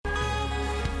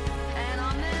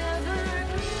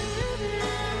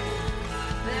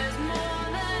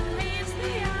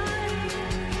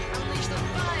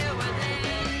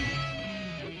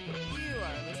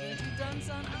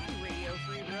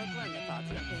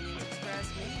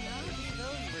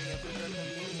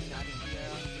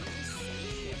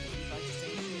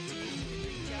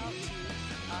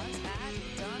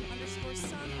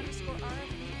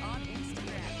@song_RFB on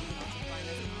Instagram. You can also find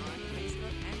us on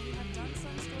Facebook, and we have done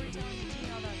some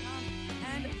storytelling@gmail.com.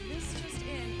 And this just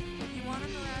in, if you want to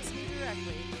harass me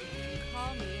directly, you can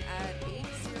call me at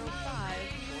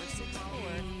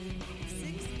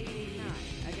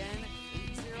 805-464-6889. Again,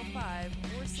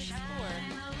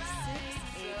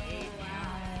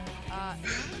 805-464-6889. Now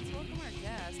let's welcome our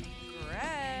guest,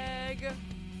 Greg.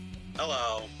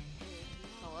 Hello.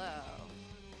 Hello.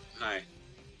 Hi.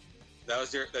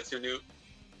 That's your new.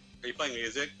 Are you playing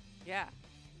music? Yeah.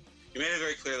 You made it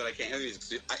very clear that I can't hear music.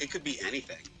 So it could be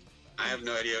anything. I have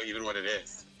no idea even what it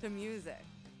is. The music.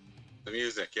 The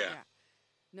music, yeah.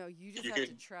 No, you just have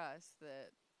to trust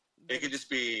that. It could just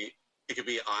be. It could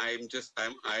be.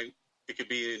 It could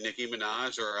be Nicki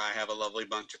Minaj, or I have a lovely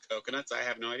bunch of coconuts. I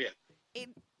have no idea.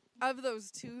 Of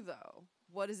those two, though,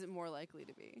 what is it more likely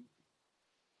to be?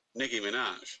 Nicki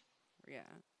Minaj.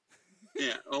 Yeah.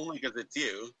 Yeah, only because it's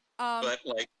you. But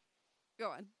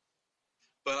go on.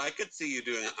 But I could see you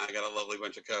doing. I got a lovely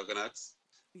bunch of coconuts.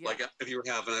 Yeah. Like if you were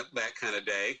having that kind of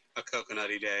day, a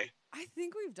coconutty day. I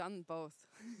think we've done both.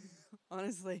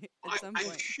 Honestly, at some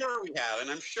point. I'm sure we have,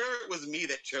 and I'm sure it was me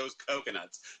that chose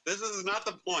coconuts. This is not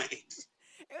the point.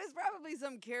 It was probably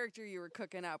some character you were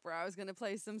cooking up where I was going to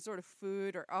play some sort of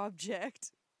food or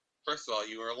object. First of all,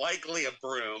 you were likely a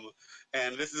broom,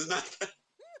 and this is not...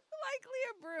 Likely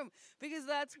a broom, because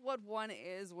that's what one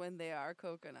is when they are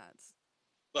coconuts.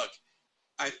 Look,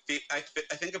 I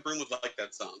think a broom would like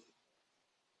that song.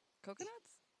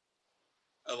 Coconuts?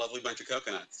 A lovely bunch of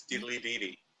coconuts. Deedly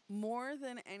dee. More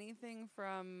than anything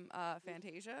from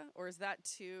Fantasia, or is that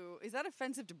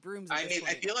offensive to brooms? I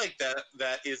feel like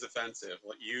that is offensive.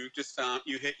 What you just found,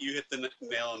 you hit the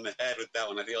nail on the head with that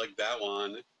one. I feel like that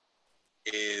one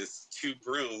is too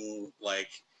broom.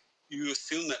 Like you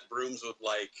assume that brooms would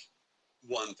like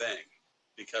one thing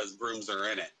because brooms are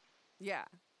in it. Yeah,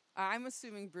 I'm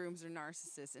assuming brooms are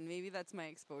narcissists, and maybe that's my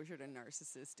exposure to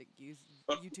narcissistic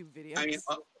YouTube videos. I mean,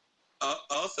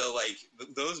 also like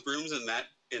those brooms in that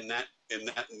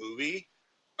movie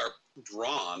are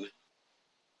drawn.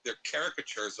 They're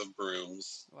caricatures of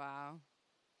brooms. Wow.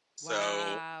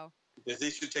 So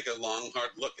Disney should take a long,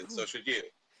 hard look, and so should you.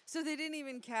 So they didn't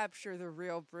even capture the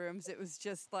real brooms. It was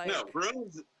just like... No,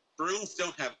 brooms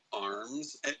don't have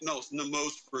arms. No,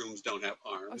 most brooms don't have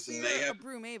arms. Oh, so you're a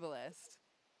broom ableist.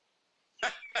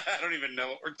 I don't even know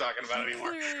what we're talking about anymore.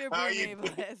 Clearly a broom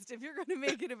ableist. If you're going to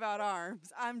make it about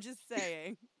arms, I'm just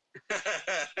saying.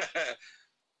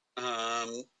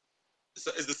 So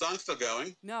is the song still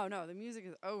going? No, the music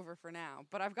is over for now.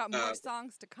 But I've got more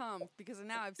songs to come because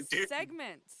now I have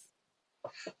segments.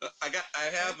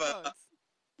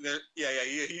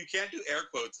 You can't do air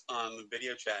quotes on the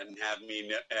video chat and have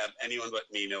anyone but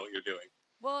me know what you're doing.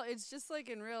 Well, it's just like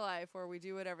in real life where we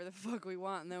do whatever the fuck we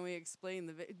want and then we explain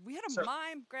we had a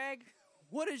mime, Greg.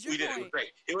 What is your point? It was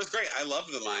great. It was great. I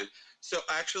loved the mime. So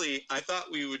actually, I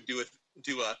thought we would do a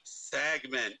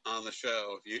segment on the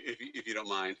show if you don't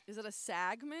mind. Is it a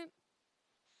segment?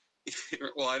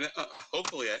 Well,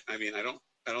 hopefully, I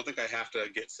don't think I have to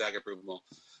get SAG approval,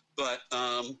 but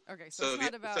okay. So it's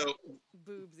not about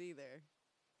boobs either.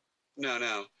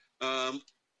 No.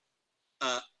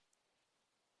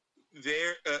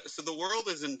 So the world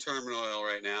is in turmoil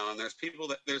right now, and there's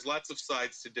lots of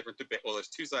sides to different debate. Well, there's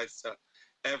two sides to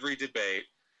every debate,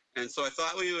 and so I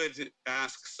thought we would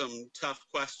ask some tough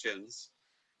questions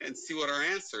and see what our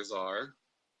answers are.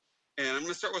 And I'm going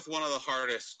to start with one of the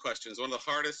hardest questions, one of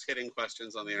the hardest hitting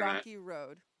questions on the internet. Rocky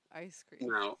Road ice cream.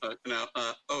 No.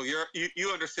 You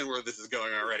understand where this is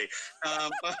going already. I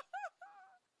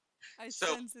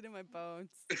sense it in my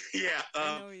bones. Yeah.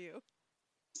 I know you.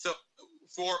 So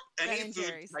for any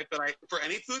food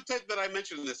type that I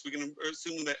mentioned in this, we can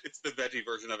assume that it's the veggie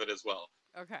version of it as well.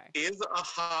 Okay. Is a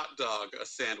hot dog a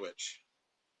sandwich?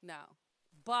 No.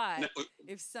 But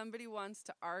if somebody wants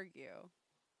to argue.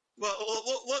 Well,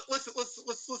 let's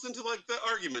listen to like the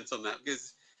arguments on that,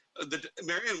 because the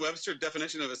Merriam-Webster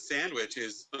definition of a sandwich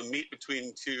is a meat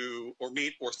between two, or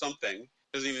meat or something.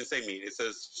 It doesn't even say meat. It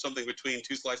says something between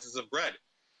two slices of bread.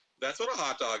 That's what a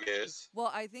hot dog is.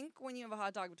 Well, I think when you have a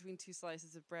hot dog between two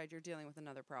slices of bread, you're dealing with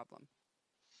another problem.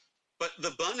 But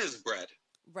the bun is bread.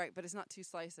 Right, but it's not two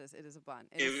slices. It is a bun.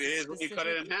 It is when you cut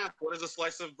it in half. What is a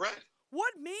slice of bread?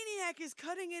 What maniac is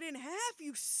cutting it in half,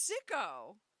 you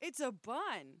sicko? It's a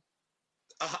bun.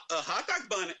 A hot dog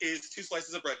bun is two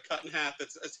slices of bread cut in half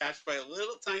that's attached by a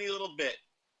tiny little bit.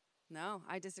 No,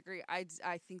 I disagree. I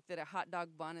think that a hot dog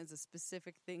bun is a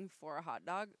specific thing for a hot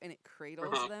dog, and it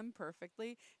cradles them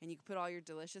perfectly, and you can put all your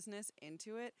deliciousness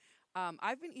into it.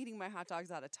 I've been eating my hot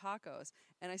dogs out of tacos,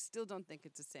 and I still don't think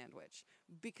it's a sandwich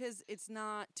because it's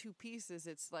not two pieces.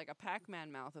 It's like a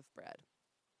Pac-Man mouth of bread.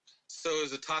 So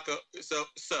is a taco? So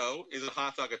is a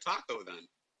hot dog a taco then?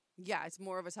 Yeah, it's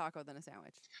more of a taco than a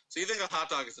sandwich. So you think a hot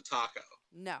dog is a taco?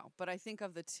 No, but I think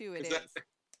of the two, it is. That...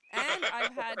 And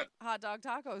I've had hot dog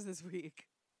tacos this week.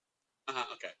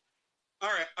 Okay. All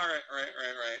right.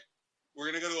 We're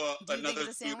gonna go to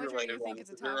another food-related one.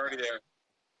 We're already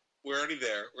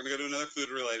there. We're gonna go to another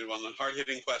food-related one. The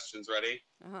hard-hitting questions. Ready?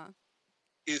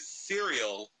 Is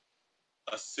cereal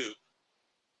a soup?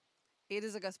 It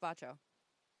is a gazpacho.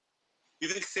 You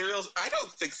think cereal's? I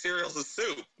don't think cereal's a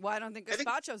soup. Well, I don't think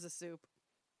gazpacho's a soup.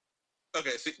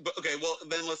 Okay. Well,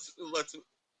 then let's.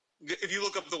 If you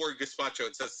look up the word gazpacho,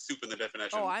 it says soup in the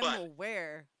definition. Oh, I'm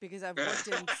aware because I've worked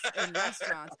in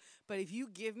restaurants. But if you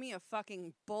give me a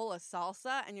fucking bowl of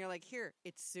salsa and you're like, here,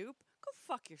 it's soup, go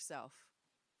fuck yourself.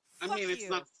 I mean, it's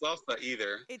not salsa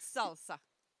either. It's salsa.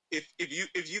 If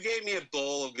you gave me a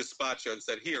bowl of gazpacho and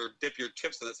said, here, dip your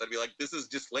chips in this, I'd be like, this is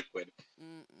just liquid.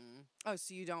 Oh,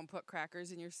 so you don't put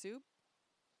crackers in your soup?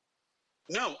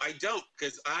 No, I don't,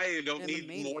 because I don't need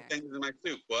more things in my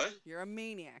soup. What? You're a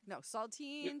maniac. No,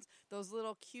 saltines, those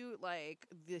little cute, like,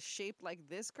 the shape like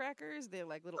this crackers, they're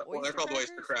like little oyster they're called crackers.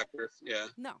 Oyster crackers, yeah.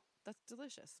 No, that's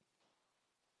delicious.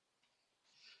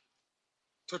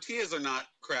 Tortillas are not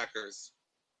crackers.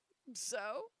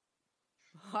 So?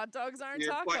 Hot dogs aren't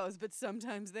tacos, but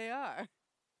sometimes they are.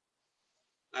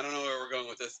 I don't know where we're going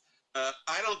with this.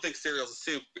 I don't think cereal's a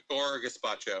soup or a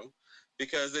gazpacho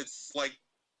because it's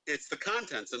the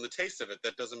contents and the taste of it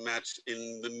that doesn't match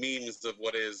in the memes of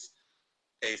what is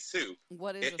a soup.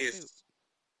 What is a soup?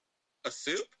 A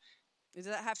soup? Does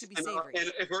that have to be savory?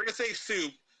 And if we're going to say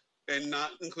soup and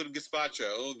not include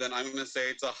gazpacho, then I'm going to say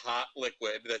it's a hot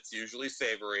liquid that's usually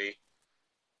savory.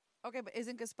 Okay, but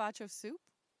isn't gazpacho soup?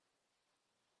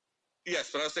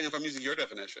 Yes, but I was saying if I'm using your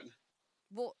definition.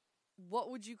 Well, what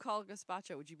would you call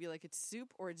gazpacho? Would you be like it's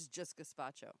soup or it's just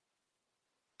gazpacho?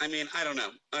 I mean, I don't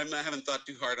know. I haven't thought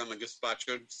too hard on the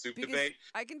gazpacho soup debate.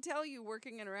 I can tell you,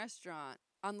 working in a restaurant,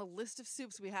 on the list of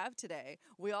soups we have today,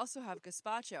 we also have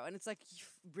gazpacho. And it's like,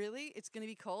 really? It's going to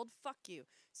be cold? Fuck you.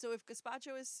 So if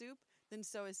gazpacho is soup, then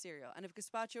so is cereal. And if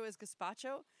gazpacho is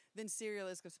gazpacho, then cereal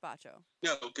is gazpacho.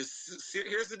 No, because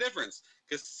here's the difference.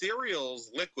 Because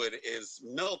cereal's liquid is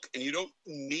milk, and you don't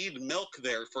need milk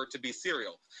there for it to be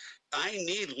cereal. I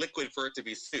need liquid for it to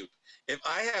be soup. If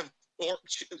I have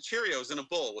Cheerios in a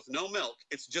bowl with no milk,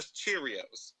 it's just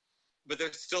Cheerios. But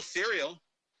there's still cereal.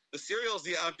 The cereal is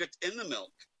the object in the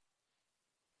milk.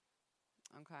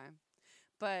 Okay.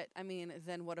 But, I mean,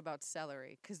 then what about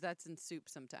celery? Because that's in soup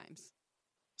sometimes.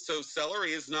 So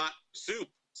celery is not soup.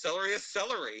 Celery is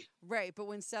celery. Right, but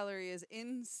when celery is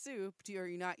in soup, are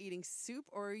you not eating soup,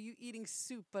 or are you eating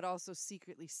soup but also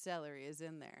secretly celery is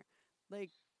in there?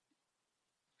 Like,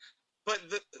 but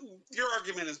your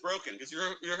argument is broken because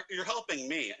you're helping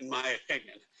me, in my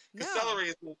opinion.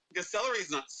 Because celery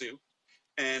is not soup,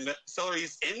 and celery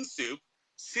is in soup.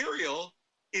 Cereal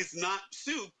is not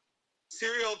soup.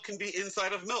 Cereal can be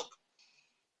inside of milk.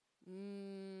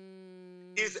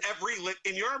 Is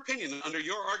in your opinion, under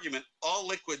your argument, all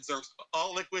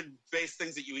liquid-based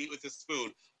things that you eat with a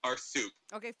spoon are soup?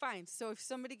 Okay, fine. So if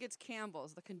somebody gets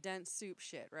Campbell's, the condensed soup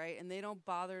shit, right, and they don't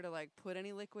bother to like put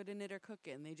any liquid in it or cook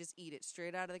it, and they just eat it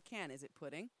straight out of the can, is it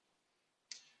pudding?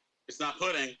 It's not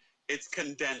pudding. It's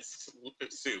condensed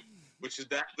soup, which is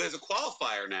that. There's a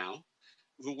qualifier now.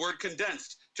 The word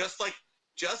condensed, just like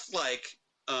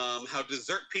how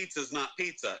dessert pizza is not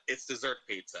pizza. It's dessert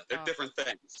pizza. They're different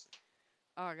things.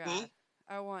 Oh, God.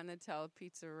 I want Nutella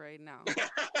pizza right now. Oh,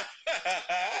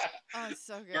 it's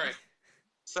so good. All right.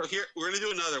 So here, we're going to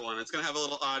do another one. It's going to have a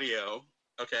little audio,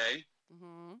 okay?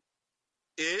 Mm-hmm.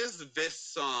 Is this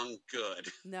song good?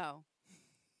 No.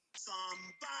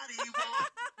 Somebody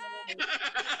want me.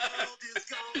 is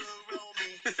gonna roll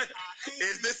me.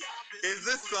 Is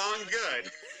this song good?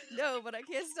 No, but I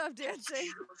can't stop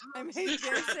dancing. I hate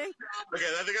dancing. Okay,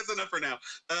 I think that's enough for now.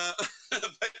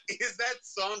 But is that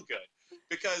song good?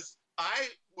 Because I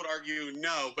would argue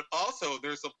no, but also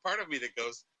there's a part of me that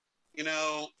goes,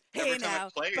 every time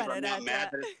it plays, I'm not mad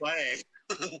that it's playing.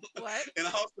 What? And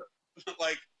also,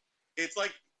 it's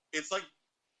like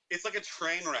a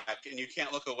train wreck, and you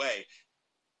can't look away.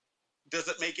 Does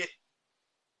it make it?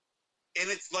 And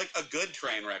it's like a good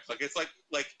train wreck. Like it's like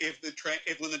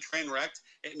if when the train wrecked,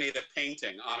 it made a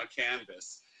painting on a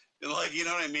canvas. Like, you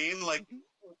know what I mean? Like,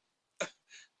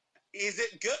 is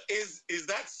it good? Is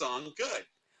that song good?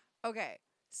 Okay,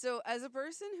 So, as a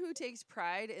person who takes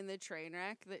pride in the train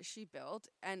wreck that she built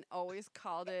and always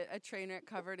called it a train wreck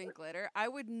covered in glitter, I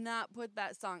would not put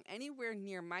that song anywhere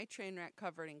near my train wreck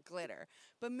covered in glitter.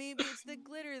 But maybe it's the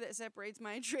glitter that separates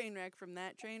my train wreck from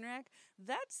that train wreck.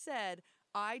 That said,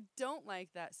 I don't like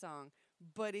that song.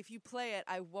 But if you play it,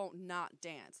 I won't not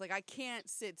dance. Like I can't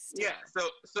sit still. Yeah.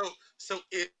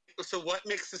 So what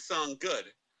makes the song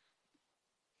good?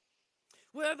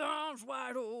 With arms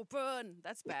wide open.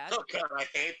 That's bad. Oh God, I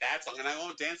hate that song, and I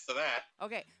won't dance to that.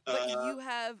 Okay, but you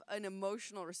have an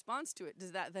emotional response to it.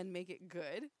 Does that then make it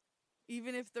good?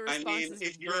 Even if the response is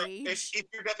if rage? if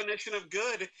your definition of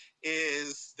good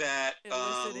is that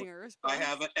Eliciting a response? I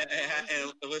have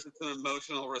elicits an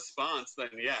emotional response, then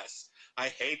yes, I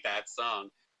hate that song.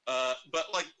 But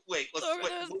like, wait, let's Look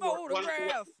at this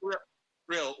photograph.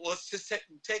 Real. Let's just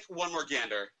take one more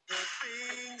gander. The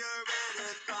finger and a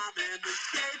thumb in the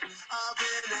shape of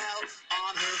an L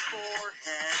on her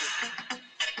forehead.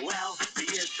 Well, the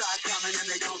years start coming and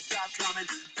they don't stop coming.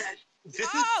 That This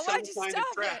Oh, is why'd you some kind stop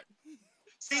of trap. it?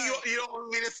 See, you don't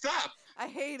want me to stop. I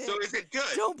hate it. So is it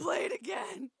good? Don't play it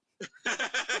again.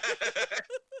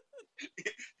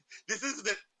 This is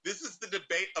the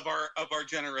debate of our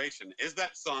generation. Is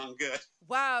that song good?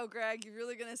 Wow, Greg, you're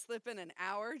really gonna slip in an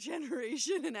our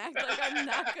generation and act like I'm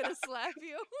not gonna slap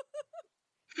you?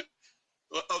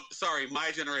 Oh, sorry, my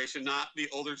generation, not the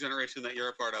older generation that you're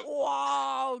a part of.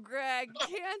 Wow, Greg,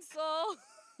 cancel.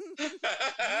 You're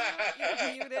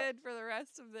muted for the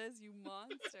rest of this, you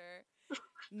monster.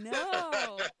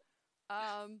 No.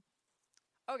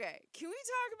 Okay, can we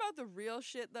talk about the real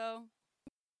shit though?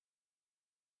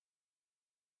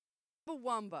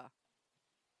 Wumba.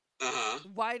 Uh-huh.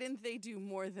 Why didn't they do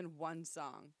more than one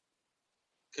song?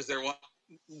 Because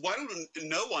why don't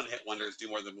no one hit wonders do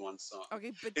more than one song?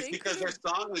 Okay, but It's they because their could've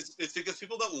song is. It's because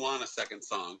people don't want a second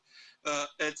song.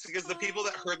 It's because the people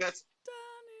that heard that.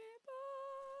 done it, boy.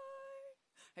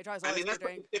 Hey, tries I always mean, for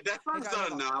drink. if that song's Hey, not a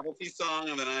Drive novelty song,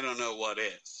 then I don't know what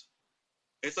is.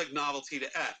 It's like novelty to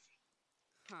F.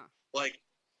 Huh. Like,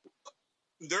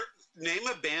 name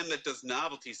a band that does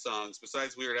novelty songs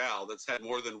besides Weird Al that's had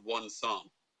more than one song.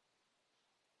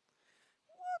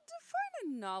 Well, define a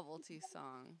novelty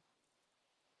song.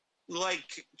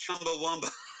 Like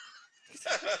Chumbawamba.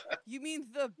 You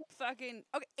mean the fucking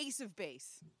Ace of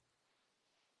Base?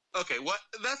 Okay, what?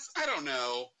 I don't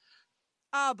know.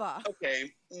 ABBA.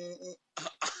 Okay.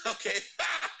 Okay.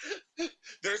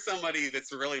 There's somebody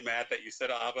that's really mad that you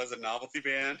said ABBA is a novelty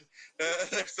band.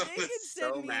 There's someone They can that's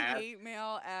send so me mad. hate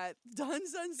mail at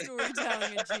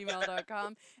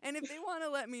dunsonstorytelling@gmail.com. And if they want to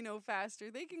let me know faster,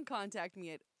 they can contact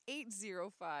me at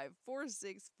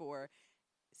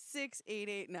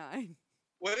 805-464-6889.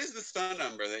 What is the phone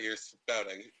number that you're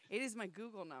spouting? It is my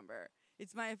Google number.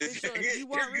 It's my Is official. your- If you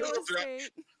want your real Google Drive-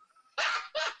 estate.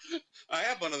 I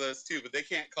have one of those too, but they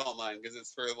can't call mine because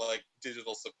it's for like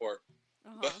digital support.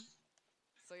 Uh-huh.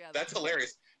 So yeah, That's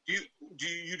hilarious. Do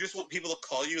you just want people to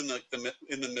call you in the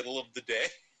middle of the day?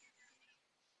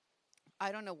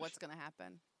 I don't know what's gonna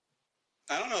happen.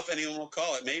 I don't know if anyone will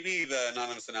call it. Maybe the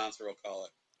anonymous announcer will call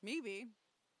it. Maybe.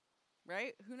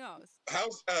 Right? Who knows?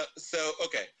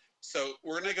 Okay. So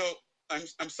we're gonna go.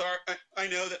 I'm sorry. I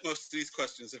know that most of these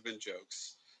questions have been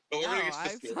jokes, but we're No, gonna get I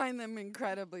specific. find them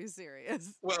incredibly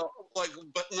serious. Well,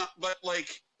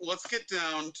 let's get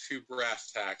down to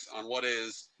brass tacks on what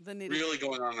is The nitty really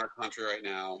going on in our country right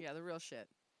now. Yeah, the real shit.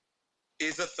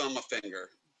 Is a thumb a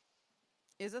finger?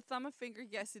 Is a thumb a finger?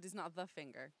 Yes, it is not the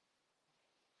finger.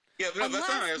 Yeah, but no, that's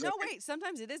not. Unless, no, wait.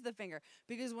 Sometimes it is the finger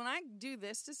because when I do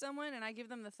this to someone and I give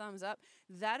them the thumbs up,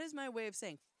 that is my way of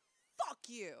saying "fuck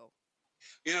you."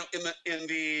 You know, in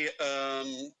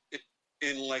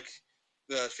like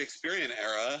the Shakespearean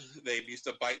era, they used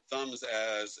to bite thumbs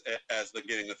as the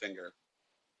getting the finger.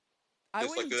 I Just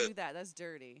like wouldn't the- do that. That's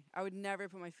dirty. I would never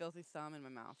put my filthy thumb in my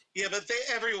mouth. Yeah, but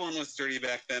everyone was dirty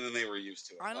back then, and they were used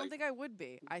to it. I don't think I would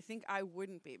be. I think I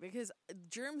wouldn't be because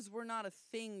germs were not a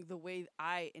thing the way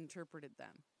I interpreted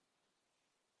them.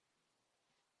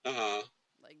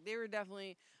 Like they were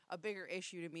definitely a bigger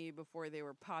issue to me before they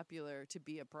were popular to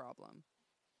be a problem.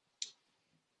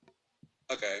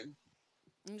 Okay.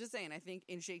 I'm just saying, I think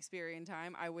in Shakespearean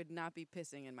time, I would not be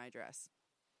pissing in my dress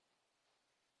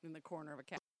in the corner of a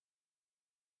cat.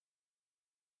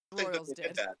 I think that Royals they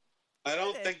did did. that. I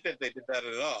don't did. think that they did that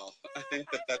at all. I think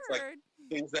that that's like Heard.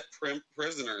 things that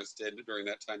prisoners did during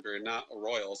that time period, not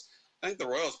royals. I think the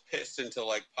royals pissed into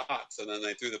like pots, and then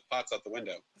they threw the pots out the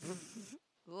window.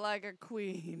 Like a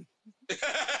queen.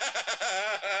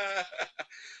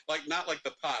 Like, not like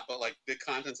the pot, but like the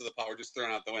contents of the pot were just thrown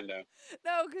out the window.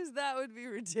 No, because that would be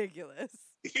ridiculous.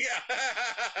 Yeah.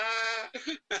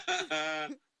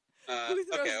 Who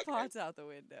throws okay. pots out the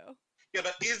window? Yeah,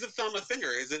 but is a thumb a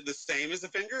finger? Is it the same as a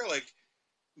finger? Like,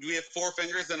 do we have 4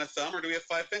 fingers and a thumb, or do we have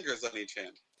 5 fingers on each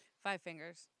hand? 5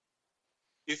 fingers.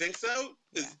 You think so?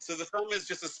 Yeah. So the thumb is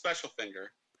just a special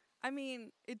finger. I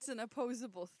mean, it's an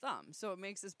opposable thumb, so it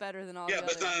makes us better than all Yeah, the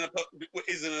but other... it's not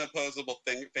is it an opposable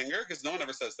finger? Because no one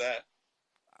ever says that.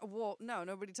 Well, no,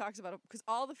 nobody talks about it because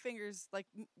all the fingers, like,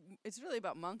 it's really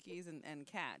about monkeys and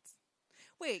cats.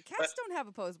 Wait, cats don't have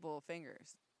opposable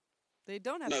fingers. They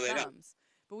don't have No, they thumbs, don't.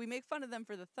 but we make fun of them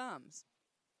for the thumbs.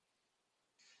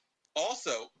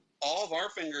 Also, all of our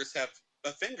fingers have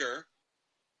a finger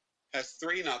has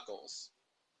 3 knuckles,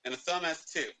 and a thumb has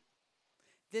 2.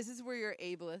 This is where you're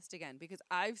ableist again, because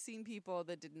I've seen people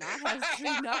that did not have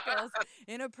 3 knuckles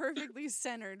in a perfectly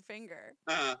centered finger.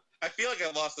 I feel like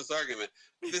I've lost this argument.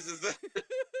 This is the.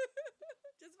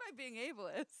 Just by being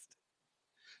ableist.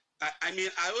 I mean,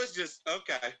 I was just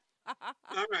okay.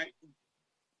 All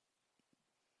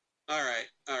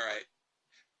right.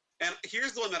 And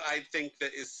here's the one that I think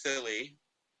that is silly,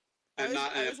 and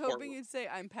not I was important. hoping you'd say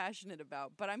I'm passionate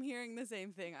about, but I'm hearing the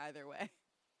same thing either way.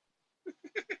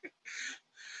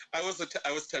 I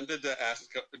was tempted to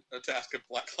ask a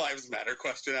Black Lives Matter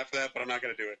question after that, but I'm not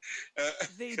going to do it.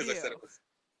 They 'cause do. I said it was,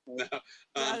 no.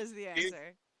 That is the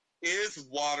answer. Is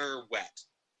water wet?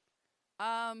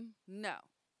 No.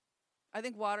 I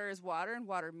think water is water, and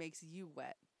water makes you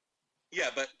wet. Yeah,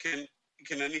 but can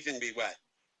anything be wet?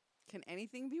 Can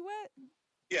anything be wet?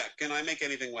 Yeah, can I make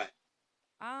anything wet?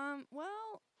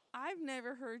 Well, I've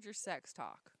never heard your sex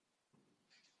talk.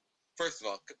 First of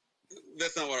all,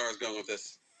 that's not where I was going with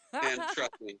this. And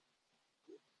trust me,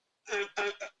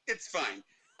 it's fine.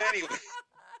 Anyway.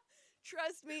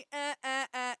 Trust me,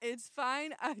 it's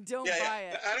fine. I don't Yeah, buy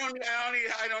it.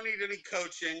 I don't need any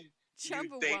coaching.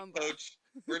 You date Chumbawamba. coach.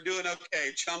 We're doing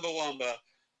okay. Chumbawamba.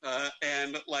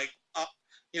 And like,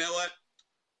 you know what?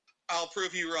 I'll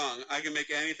prove you wrong. I can make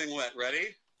anything wet.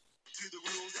 Ready? To the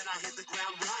rules and I hit the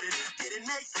ground running. Didn't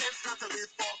make sense not to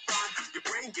live for fun. Your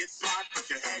brain gets smart, but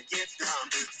your head gets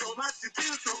dumb. So much to do,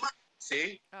 so much.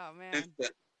 See? Oh man,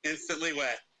 Instantly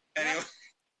wet. Anyway.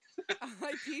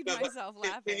 I peed No, but myself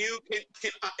laughing. Can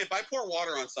if I pour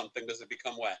water on something, does it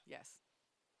become wet? Yes.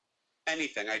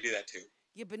 Anything, I do that too.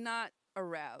 Yeah, but not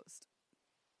aroused.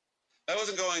 I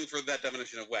wasn't going for that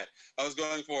definition of wet. I was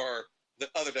going for the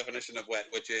other definition of wet,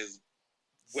 which is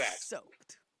wet.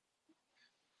 Soaked.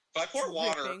 If I pour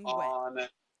water Dripping wet. on,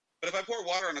 but if I pour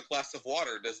water on a glass of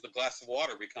water, does the glass of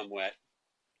water become wet?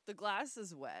 The glass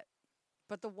is wet,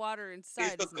 but the water inside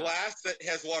Is the is not. glass that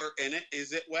has water in it,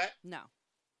 is it wet? No.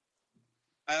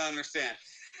 I don't understand.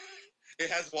 It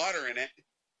has water in it.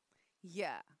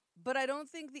 Yeah, but I don't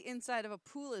think the inside of a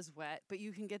pool is wet, but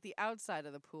you can get the outside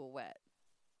of the pool wet.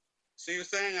 So you're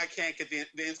saying I can't get the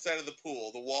inside of the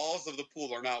pool. The walls of the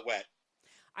pool are not wet.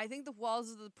 I think the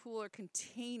walls of the pool are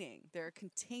containing. They're a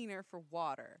container for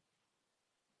water.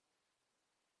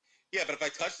 Yeah, but if I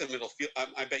touch them, it'll feel.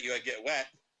 I bet you I'd get wet.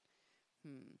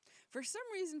 For some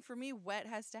reason, for me, wet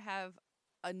has to have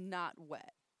a not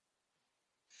wet.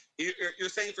 You're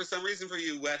saying for some reason for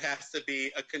you, wet has to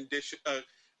be a condition,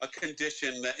 a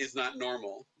condition that is not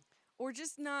normal. Or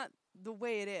just not the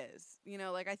way it is. You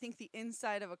know, like I think the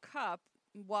inside of a cup,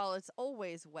 while it's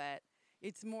always wet,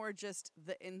 it's more just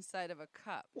the inside of a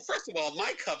cup. Well, first of all,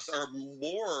 my cups are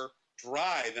more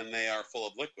dry than they are full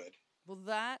of liquid. Well,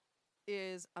 that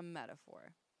is a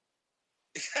metaphor.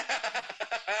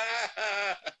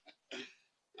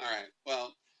 All right.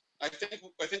 Well, I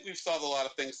think we've solved a lot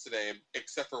of things today,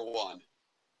 except for one.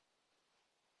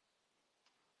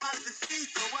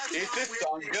 Is this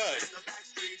song good?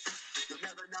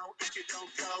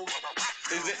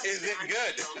 Is it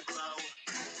good?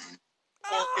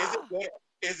 Or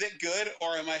is it good,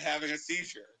 or am I having a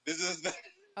seizure? This is the.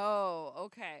 Oh,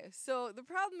 okay. So the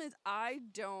problem is I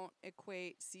don't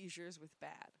equate seizures with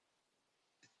bad.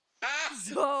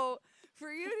 So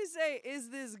for you to say, is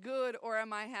this good or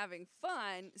am I having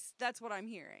fun? That's what I'm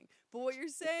hearing. But what you're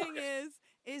saying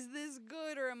is this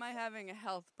good or am I having a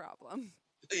health problem?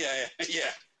 Yeah.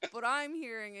 What I'm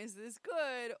hearing is this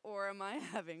good or am I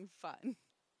having fun?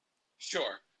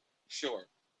 Sure.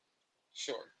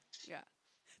 Yeah.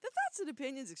 The thoughts and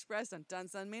opinions expressed on Dun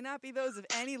Sun may not be those of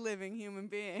any living human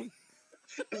being.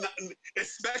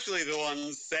 Especially the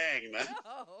ones saying that.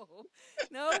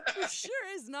 No, it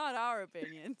sure is not our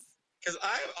opinions. Because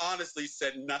I've honestly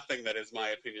said nothing that is my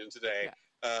opinion today.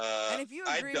 Yeah. And if you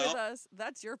agree with us,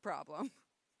 that's your problem.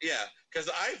 Yeah, because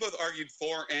I both argued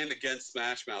for and against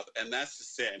Smash Mouth, and that's a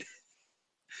sin.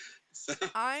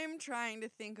 I'm trying to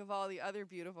think of all the other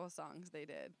beautiful songs they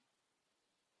did.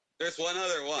 There's one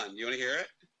other one. You want to hear it?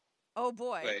 Oh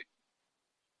boy. Wait.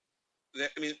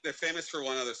 They're famous for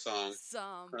one other song.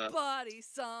 Somebody,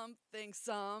 something,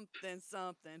 something,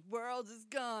 something. World is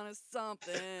gonna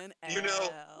something else. You know,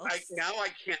 I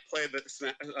can't play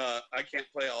I can't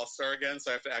play All Star again,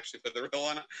 so I have to actually put the real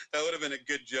one. That would have been a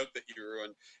good joke that you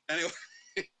ruined. Anyway.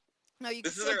 No, you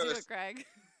can still do it, Greg.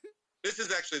 This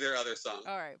is actually their other song.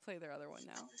 All right, play their other one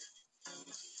now.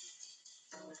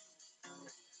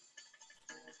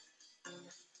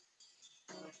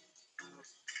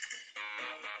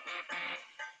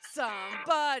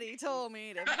 Somebody told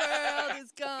me the world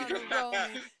is gonna roll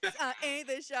me. I ain't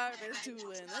the sharpest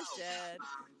tool in the shed.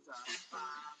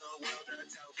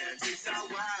 Is this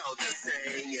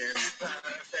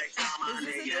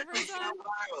a different song?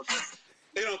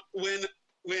 You know,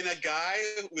 when a guy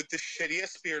with the shittiest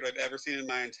spirit I've ever seen in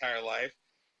my entire life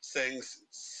sings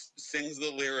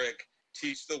the lyric,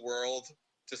 teach the world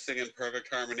to sing in perfect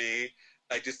harmony,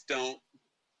 I just don't,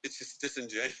 it's just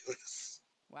disingenuous.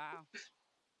 Wow.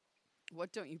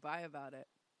 What don't you buy about it?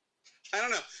 I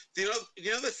don't know. Do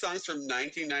you know the song's from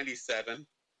 1997?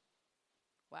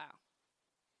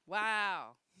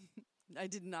 Wow. I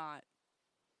did not.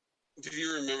 Did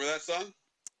you remember that song?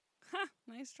 Huh,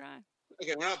 nice try.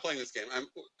 Okay, we're not playing this game.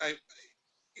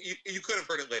 You could have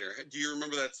heard it later. Do you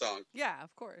remember that song? Yeah,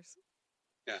 of course.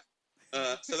 Yeah.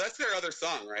 So that's their other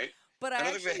song, right? But I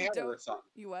don't think they had another song.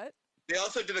 You what? They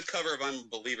also did a cover of "I'm a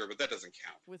Believer," but that doesn't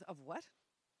count. Of what?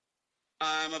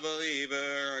 I'm a believer.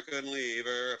 I couldn't leave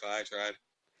her if I tried.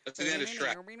 That's the end of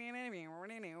Shrek.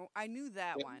 I knew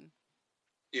that one.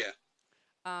 Yeah.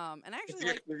 And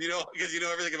actually, because you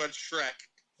know everything about Shrek.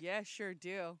 Yeah, sure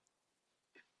do.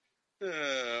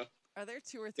 Are there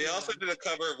 2 or 3? They also did a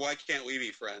cover of "Why Can't We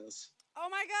Be Friends." Oh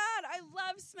my God, I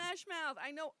love Smash Mouth.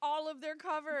 I know all of their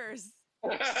covers.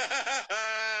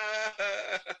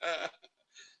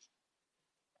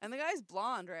 And the guy's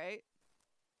blonde, right?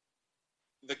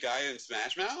 The guy in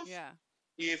Smash Mouth? Yeah.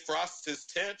 He frosts his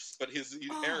tips, but his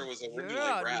hair was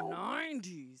originally brown.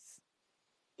 90s.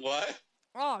 What?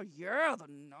 Oh, yeah, the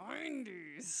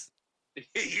 90s.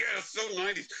 Yeah, so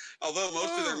 90s. Although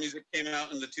most of their music came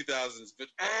out in the 2000s, but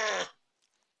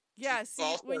yeah,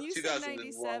 see, when you said 2001.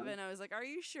 97, I was like, are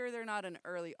you sure they're not an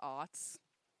early aughts?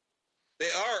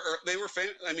 They were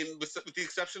famous. I mean, with the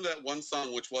exception of that one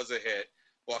song, which was a hit,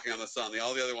 "Walking on the Sun."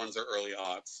 All the other ones are early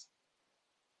aughts.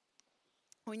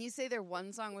 When you say their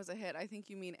one song was a hit, I think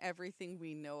you mean everything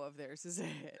we know of theirs is a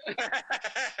hit.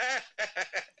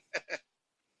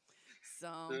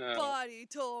 Somebody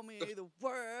told me the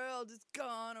world is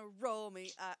gonna roll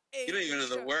me. You don't even know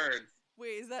the words.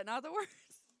 Wait, is that not the words?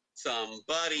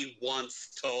 Somebody once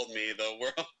told me the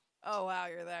world. Oh, wow,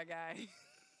 you're that guy.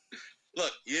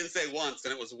 Look, you didn't say once,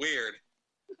 and it was weird.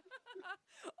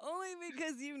 Only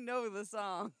because you know the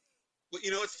song. Well,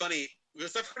 you know what's funny?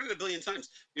 Because I've heard it a billion times.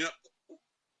 You know,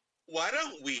 why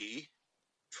don't we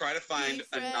try to find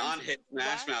a non-hit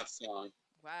Smash Mouth song?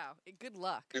 Wow, good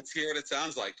luck. Let's hear what it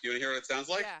sounds like. Do you want to hear what it sounds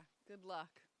like? Yeah, good luck.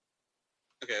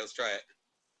 Okay, let's try it.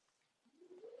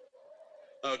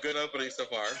 Oh, good opening so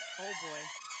far. Oh, boy.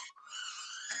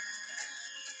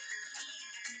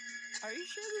 Are you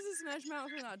sure this is Smash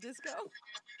Mouth and not disco?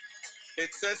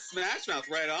 It says Smash Mouth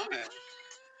right on it.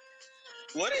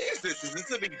 What is this? Is this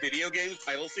a big video game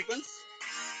title sequence?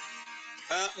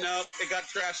 No, it got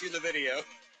trashy in the video.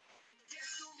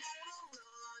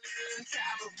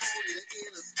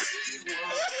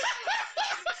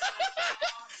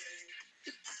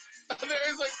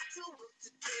 There's like,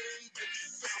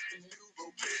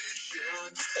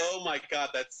 oh my God,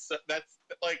 that's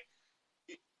like,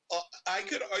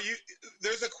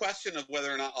 there's a question of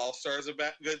whether or not All Star is a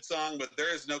good song, but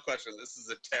there is no question this is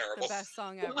a terrible The best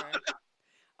song ever.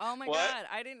 Oh my God,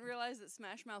 I didn't realize that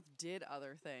Smash Mouth did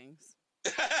other things.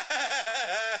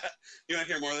 You want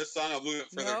to hear more of this song? I'll move it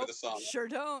further to the song. Sure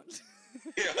don't.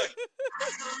 Yeah, like,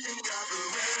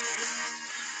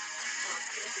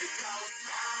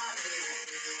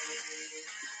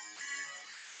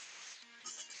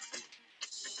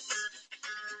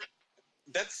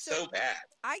 that's so bad.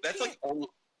 I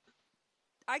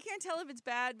can't tell if it's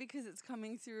bad because it's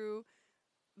coming through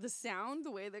the sound,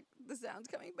 the way that the sound's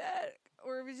coming back,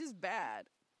 or if it's just bad.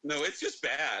 No, it's just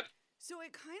bad. So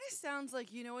it kind of sounds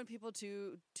like, you know, when people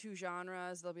do two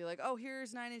genres, they'll be like, oh,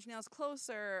 here's 9 Inch Nails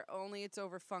Closer, only it's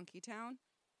over Funky Town.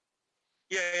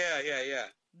 Yeah.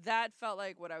 That felt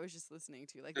like what I was just listening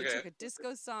to. Like, they took a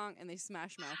disco song and they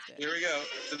Smash Mouthed it. Here we go.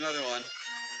 It's another one.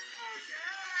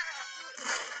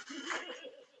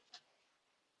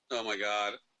 Oh my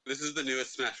God. This is the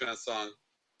newest Smash Mouth song.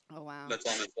 Oh, wow. That's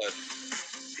on this list.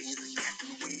 Things are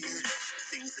getting weird.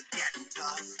 Things are getting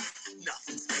tough.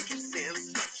 Nothing's making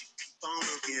sense, but you keep on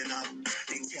looking up.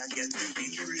 They tell you to be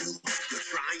true. You're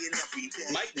trying to be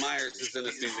dead. Mike Myers is in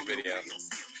this music video.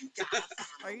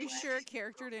 Are you sure a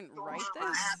character didn't write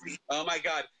this? Oh my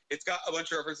God. It's got a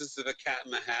bunch of references to the Cat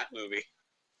in the Hat movie.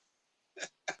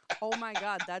 Oh my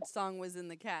God, that song was in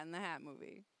the Cat in the Hat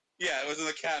movie. Yeah, it was in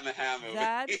the Cat in the Hat movie.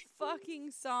 That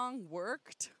fucking song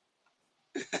worked.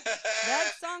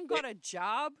 That song got a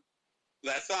job.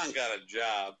 That song got a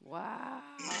job. Wow.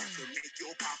 To make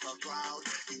your papa proud,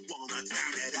 you wanna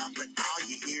turn it up, but all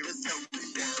you hear is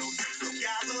something down. So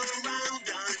gather around,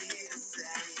 I'm here to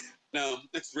say. No,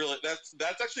 it's really that's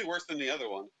actually worse than the other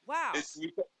one. Wow. It's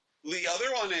the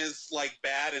other one is like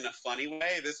bad in a funny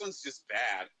way. This one's just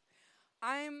bad.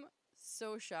 I'm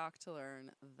so shocked to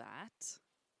learn that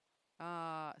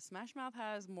Smash Mouth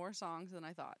has more songs than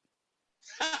I thought.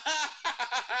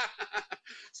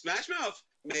 Smash Mouth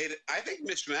I think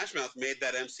Smash Mouth made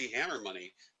that MC Hammer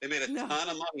money. They made a ton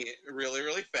of money really,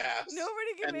 really fast.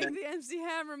 Nobody can And make then- the MC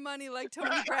Hammer money like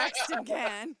Tony Braxton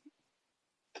can.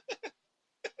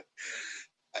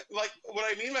 Like, what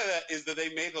I mean by that is that they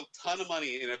made a ton of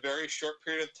money in a very short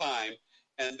period of time,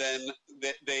 and then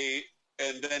the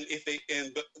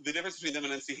difference between them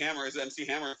and MC Hammer is MC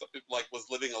Hammer like was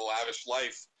living a lavish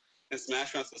life, and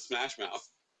Smash Mouth was Smash Mouth.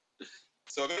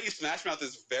 So I bet you Smash Mouth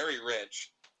is very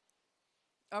rich.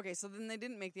 Okay, so then they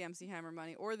didn't make the MC Hammer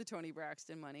money or the Tony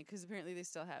Braxton money because apparently they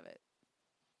still have it.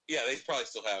 Yeah, they probably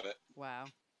still have it Wow.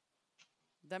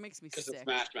 That makes me because sick. it's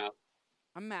Smash Mouth.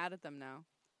 I'm mad at them now.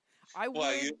 I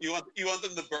Well, would... you want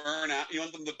them to burn out? You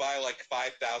want them to buy like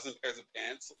 5,000 pairs of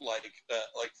pants, like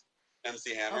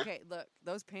MC Hammer? Okay, look,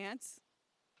 those pants.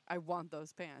 I want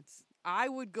those pants. I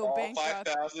would go All bankrupt.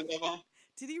 5,000 of them.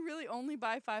 Did he really only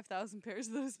buy 5,000 pairs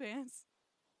of those pants?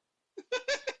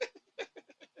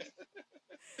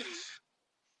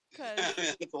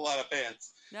 It's a lot of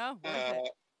pants. No, worth it.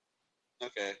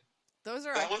 Okay. Those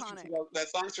are That iconic. that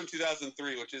song's from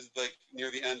 2003, which is like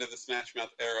near the end of the Smash Mouth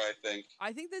era, I think.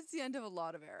 I think that's the end of a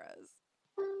lot of eras.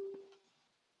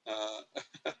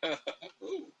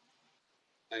 Ooh.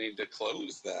 I need to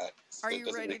close that. so Are it you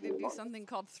doesn't ready make to me do laugh. something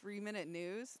called 3-Minute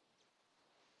News?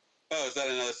 Oh, is that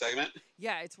another segment?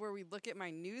 Yeah, it's where we look at my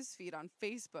news feed on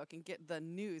Facebook and get the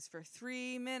news for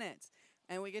 3 minutes.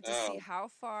 And we get to see Oh. how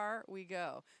far we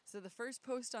go. So the first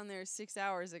post on there is 6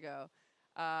 hours ago.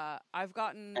 I've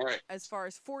gotten All right. as far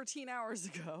as 14 hours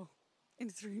ago in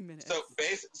 3 minutes.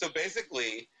 So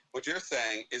basically, what you're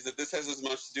saying is that this has as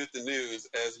much to do with the news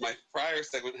as my prior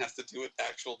segment has to do with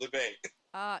actual debate.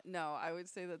 No, I would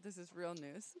say that this is real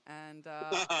news. And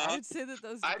I would say that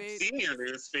those I've debates... seen your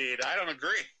news feed. I don't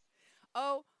agree.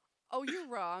 Oh, you're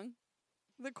wrong.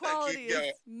 The quality going.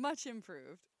 is much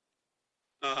improved.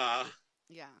 Uh-huh.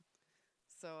 Yeah.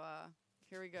 So,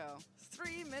 here we go.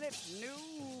 3-minute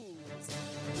news.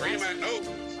 3-minute news.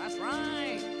 That's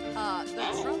right.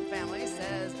 The Trump family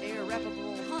says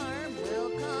irreparable harm will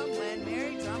come when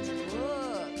Mary Trump's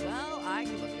book. Well, I'm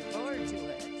looking forward to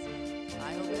it.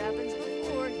 I hope it happens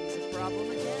before he's a problem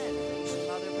again. Asian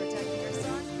mother protecting her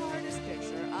son. Hardest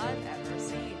picture I've ever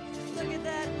seen. Look at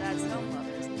that. That's no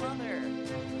mother's mother.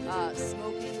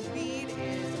 Smoking weed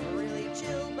is really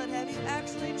chill, but have you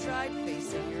actually tried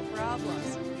facing your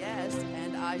problems? Yes,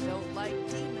 and I don't like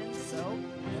demons, so no.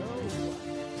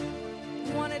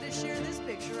 Wanted to share this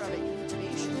picture of a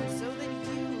intubation so that you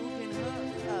can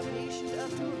hook a patient up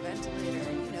to a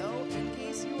ventilator. You know, in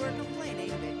case you are complaining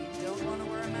that you don't want to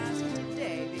wear a mask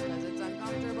today because it's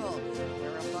uncomfortable.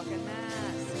 Wear a fucking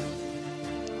mask.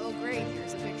 Oh great,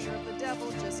 here's a picture of the devil.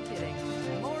 Just kidding.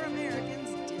 More Americans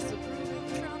disapprove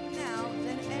of Trump now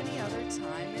than any other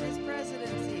time in his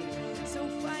presidency. So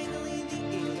finally, the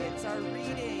idiots are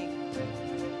reading.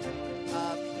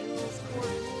 Appeals court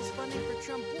rules funding for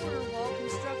Trump border wall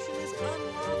construction is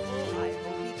unlawful. I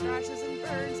hope he crashes and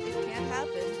burns. It can't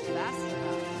happen fast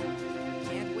enough.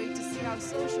 Can't wait to see how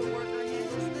social worker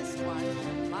handles this one.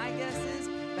 My guess is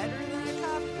better than a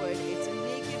cop would. It's a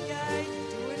naked guy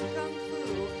doing kung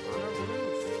fu on a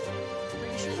roof.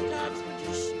 Pretty sure the cops would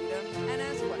just shoot him and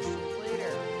ask questions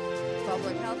later.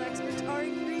 Public health experts are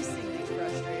increasingly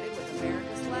frustrated with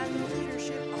America's lack of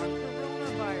leadership on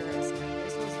coronavirus.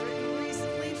 This was written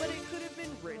recently, but it could have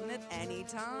been written at any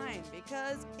time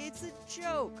because it's a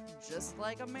joke, just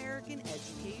like American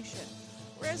education.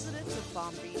 Residents of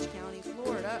Palm Beach County,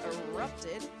 Florida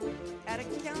erupted at a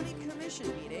county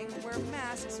commission meeting where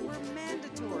masks were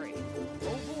mandatory.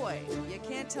 Oh boy, you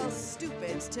can't tell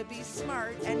stupids to be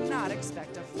smart and not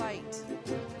expect a fight.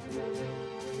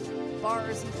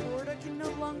 Bars in Florida can no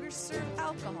longer serve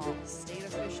alcohol. State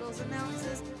officials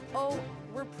announces, oh,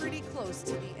 we're pretty close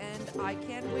to the end. I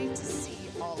can't wait to see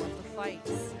all of the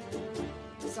fights.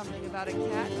 Something about a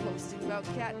cat posting about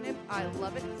catnip. I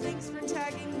love it. Thanks for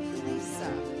tagging me,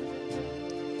 Lisa.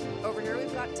 Over here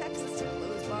we've got Texas to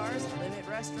close bars, limit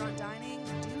restaurant dining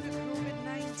due to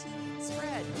COVID-19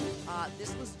 spread.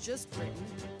 This was just written.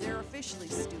 They're officially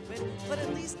stupid, but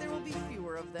at least there will be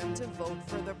fewer of them to vote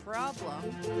for the problem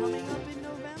coming up in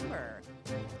November.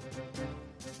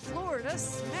 Florida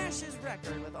smashes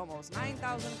record with almost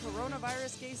 9,000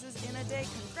 coronavirus cases in a day.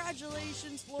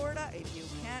 Congratulations, Florida. If you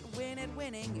can't win at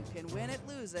winning, you can win at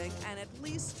losing, and at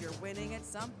least you're winning at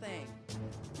something.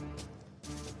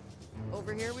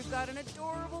 Over here, we've got an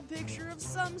adorable picture of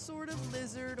some sort of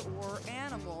lizard or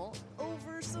animal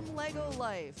over some Lego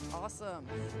life. Awesome.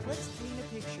 Let's paint a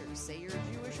picture. Say you're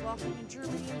Jewish walking in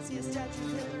Germany and see a statue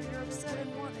of Hitler. You're upset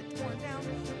and want it torn down,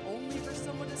 only for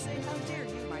someone to say, how dare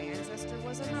you? My ancestor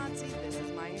was a Nazi. This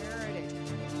is my heritage.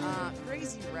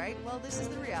 Crazy, right? Well, this is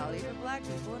the reality for black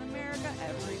people in America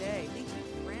every day. Thank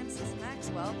you, Francis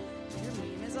Maxwell. Your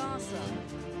meme is awesome.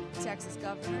 Texas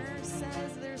governor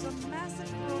says there's a massive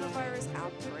coronavirus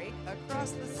outbreak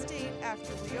across the state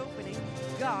after reopening.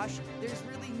 Gosh, there's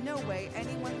really no way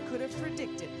anyone could have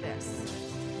predicted this.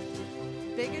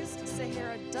 Biggest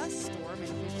Sahara dust storm in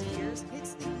 50 years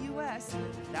hits the U.S.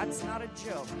 That's not a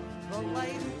joke. The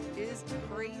life is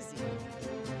crazy.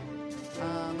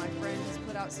 My friend has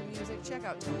put out some music. Check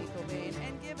out Tony Cobain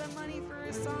and give him money for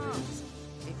his songs.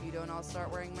 If you don't all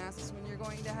start wearing masks when you're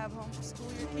going to have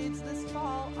homeschool your kids this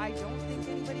fall, I don't think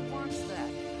anybody wants that.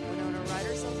 Winona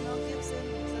Ryder says Mel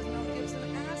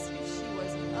Gibson asked if she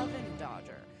was an oven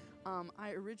dodger.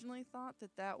 I originally thought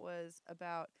that was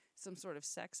about some sort of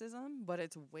sexism, but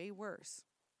it's way worse.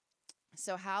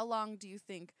 So how long do you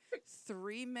think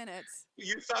 3 minutes...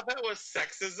 You thought that was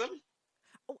sexism?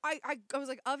 Oh, I was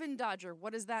like, oven dodger,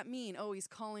 what does that mean? Oh, he's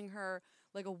calling her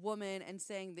like a woman and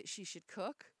saying that she should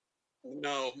cook?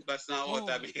 No, that's not what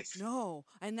that means. No,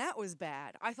 and that was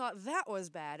bad. I thought that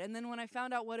was bad. And then when I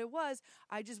found out what it was,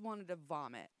 I just wanted to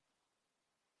vomit.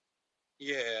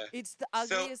 Yeah. It's the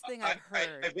ugliest thing I've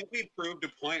heard. I think we proved a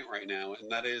point right now,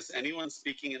 and that is anyone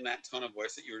speaking in that tone of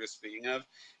voice that you were just speaking of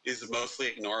is mostly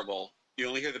ignorable. You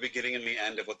only hear the beginning and the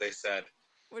end of what they said.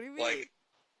 What do you mean? Like,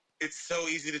 it's so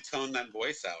easy to tone that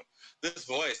voice out. This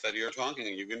voice that you're talking,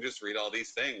 you can just read all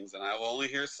these things, and I will only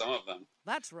hear some of them.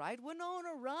 That's right.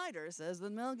 Winona Ryder says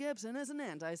that Mel Gibson is an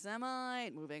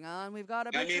anti-Semite. Moving on, we've got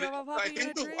a picture of a puppy in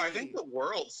a tree. I think the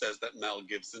world says that Mel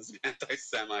Gibson's an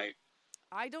anti-Semite.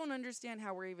 I don't understand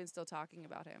how we're even still talking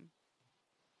about him.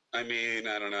 I mean,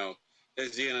 I don't know.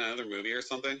 Is he in another movie or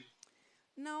something?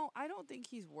 No, I don't think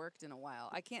he's worked in a while.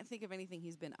 I can't think of anything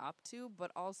he's been up to,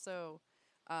 but also...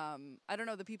 I don't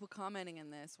know, the people commenting in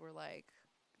this were like,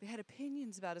 they had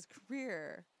opinions about his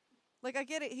career. Like, I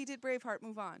get it, he did Braveheart,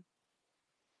 move on.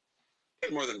 He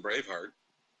did more than Braveheart.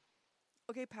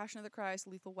 Okay, Passion of the Christ,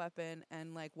 Lethal Weapon,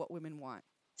 and, like, What Women Want.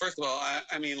 First of all,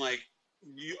 I mean, like,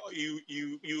 you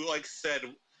like, said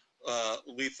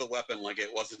Lethal Weapon like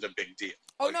it wasn't a big deal.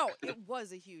 Oh, like, no, it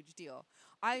was a huge deal.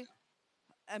 I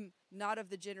am not of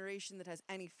the generation that has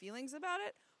any feelings about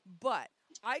it, but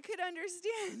I could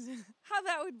understand how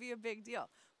that would be a big deal.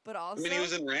 But also... I mean, he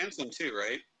was in Ransom, too,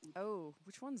 right? Oh,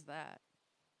 which one's that?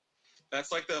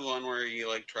 That's like the one where he,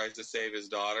 like, tries to save his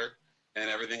daughter, and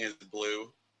everything is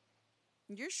blue.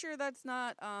 You're sure that's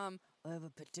not, I have a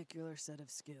particular set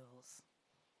of skills.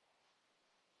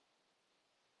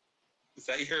 Is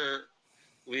that your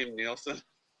Liam Neeson?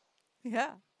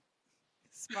 Yeah.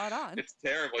 Spot on. It's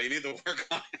terrible. You need to work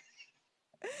on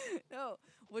it. No.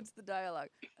 What's the dialogue?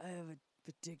 I have a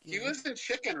particular... He was in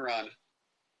Chicken Run.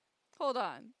 Hold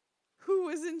on. Who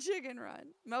was in Chicken Run?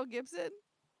 Mel Gibson?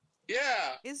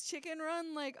 Yeah. Is Chicken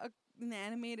Run like an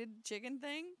animated chicken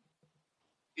thing?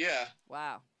 Yeah.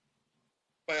 Wow.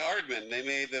 By Aardman. They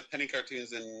made the penny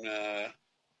cartoons in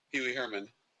Pee Wee Herman.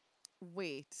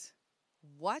 Wait.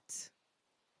 What?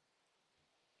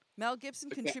 Mel Gibson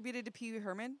contributed to Pee Wee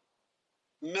Herman?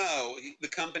 No. The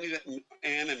company that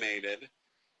animated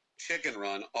Chicken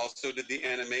Run also did the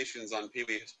animations on Pee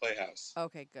Wee's Playhouse.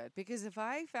 Okay, good. Because if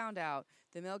I found out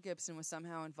that Mel Gibson was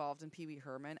somehow involved in Pee Wee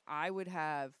Herman, I would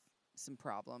have some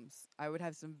problems. I would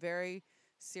have some very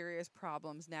serious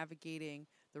problems navigating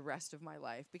the rest of my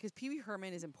life. Because Pee Wee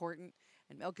Herman is important,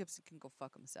 and Mel Gibson can go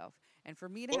fuck himself. And for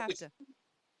me to have to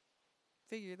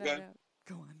figure that out...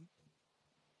 Go on.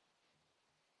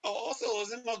 Oh, also,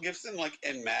 isn't Mel Gibson, like,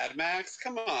 in Mad Max?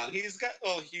 Come on. He's got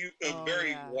a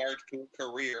very large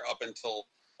career up until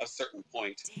a certain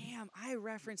point. Damn, I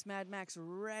reference Mad Max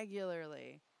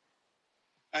regularly.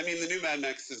 I mean, the new Mad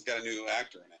Max has got a new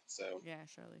actor in it, so. Yeah,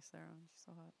 Charlize Theron. She's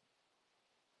so hot.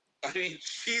 I mean,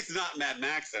 she's not Mad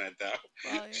Max in it, though.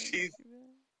 Well, yeah, She's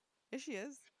yes, she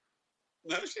is.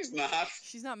 no, she's not.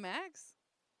 She's not Max.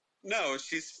 No,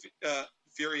 she's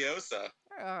Furiosa.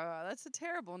 That's a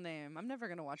terrible name. I'm never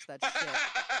gonna watch that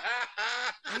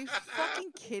shit. Are you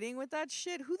fucking kidding with that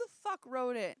shit? Who the fuck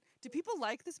wrote it? Do people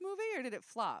like this movie or did it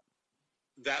flop?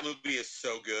 That movie is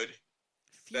so good.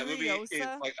 That movie is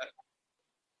Furiosa? like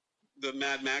the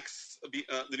Mad Max,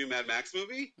 the new Mad Max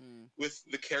movie with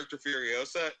the character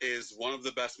Furiosa is one of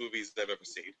the best movies I've ever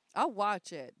seen. I'll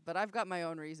watch it, but I've got my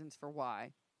own reasons for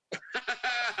why.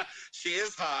 She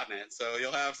is hot in it, so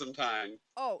you'll have some time.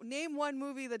 Oh, name one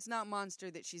movie that's not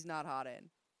Monster that she's not hot in.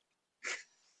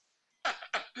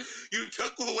 You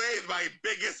took away my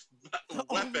biggest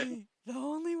weapon. The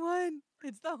only one.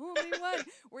 It's the only one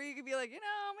where you could be like, maybe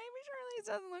Charlize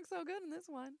doesn't look so good in this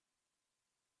one.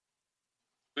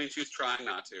 I mean, she was trying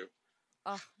not to.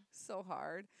 Oh, so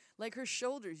hard. Like her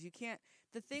shoulders, you can't.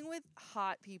 The thing with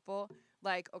hot people,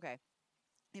 like, okay,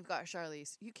 you've got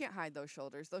Charlize. You can't hide those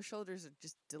shoulders. Those shoulders are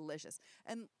just delicious.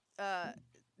 And Oh,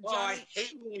 I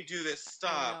hate when you do this.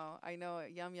 Stop. I know.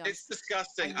 Yum yum. It's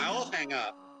disgusting. I will hang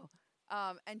up.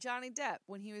 And Johnny Depp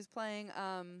when he was playing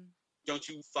Don't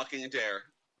you fucking dare.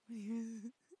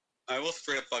 I will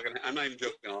straight up fucking. I'm not even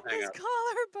joking. I'll hang his up.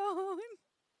 collarbone.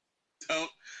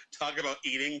 Don't talk about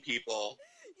eating people.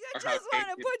 You just want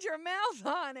to put your mouth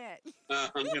on it.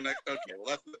 I'm gonna. Okay,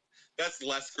 well that's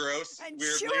less gross. And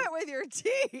weirdly. chew it with your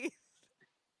teeth.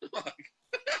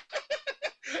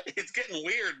 It's getting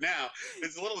weird now.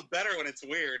 It's a little better when it's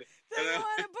weird. Then you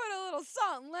want to put a little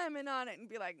salt and lemon on it and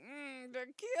be like,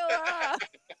 tequila.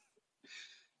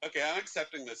 Okay, I'm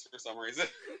accepting this for some reason.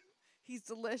 He's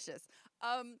delicious.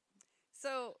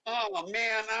 So. Oh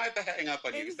man, now I have to hang up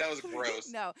on you because that was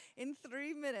gross. No, in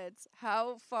 3 minutes,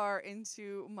 how far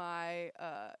into my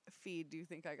feed do you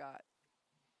think I got?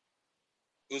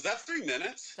 Was that 3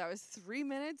 minutes? That was 3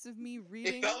 minutes of me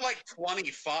reading. It felt like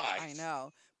 25. I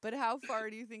know. But how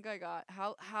far do you think I got?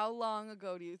 How long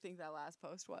ago do you think that last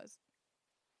post was?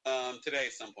 Today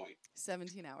at some point.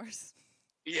 17 hours.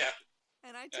 Yeah.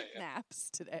 And I took naps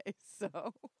today,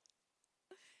 so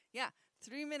yeah,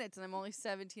 3 minutes, and I'm only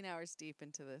 17 hours deep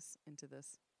into this.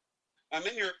 I'm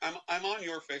on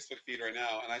your Facebook feed right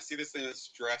now, and I see this thing that's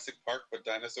Jurassic Park, but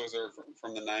dinosaurs are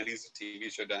from the 90s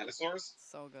TV show Dinosaurs.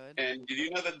 So good. And did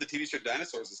you know that the TV show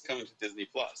Dinosaurs is coming to Disney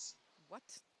Plus? What?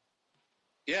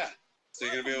 Yeah. So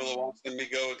you're going to be able to watch them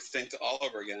go extinct all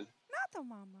over again. Not the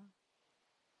mama.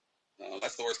 Oh,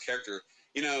 that's the worst character.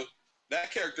 You know,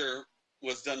 that character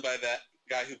was done by that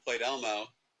guy who played Elmo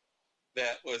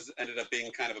that ended up being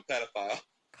kind of a pedophile.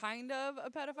 Kind of a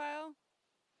pedophile?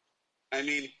 I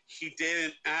mean, he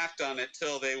didn't act on it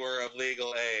till they were of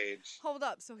legal age. Hold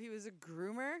up. So he was a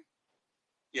groomer?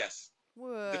 Yes.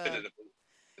 Whoa. Definitively.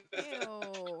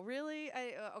 Ew, really?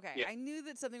 Okay. Yeah. I knew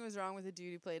that something was wrong with the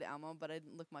dude who played Elmo, but I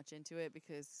didn't look much into it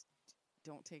because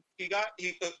He got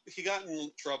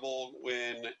in trouble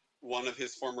when one of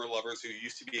his former lovers, who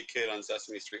used to be a kid on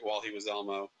Sesame Street while he was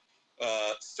Elmo,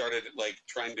 started like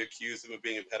trying to accuse him of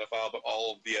being a pedophile. But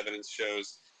all of the evidence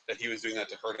shows that he was doing that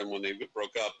to hurt him when they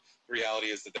broke up. The reality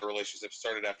is that their relationship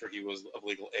started after he was of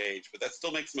legal age, but that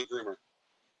still makes him a groomer.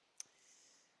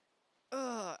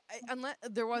 Unless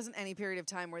there wasn't any period of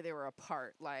time where they were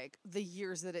apart, like the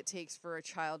years that it takes for a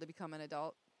child to become an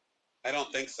adult. I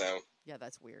don't think so. Yeah,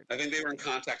 that's weird. I think they were in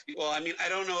contact. Well, I mean, I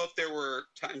don't know if there were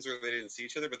times where they didn't see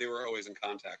each other, but they were always in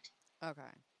contact. Okay.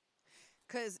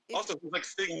 Because also, he's like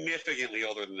significantly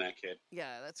older than that kid.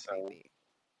 Yeah, that's creepy.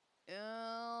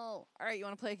 Oh, all right. You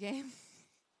want to play a game?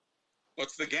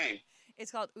 What's the game?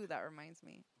 It's called Ooh, That Reminds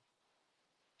Me.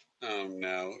 Oh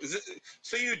no! Is it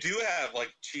so? You do have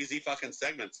like cheesy fucking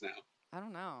segments now. I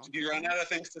don't know. Do you run out of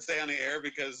things to say on the air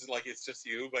because like it's just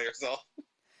you by yourself?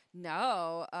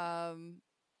 No,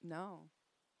 no.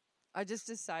 I just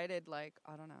decided, like,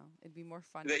 I don't know, it'd be more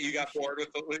fun. That you got bored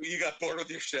with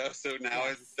your show, so now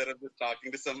instead of just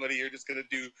talking to somebody, you're just gonna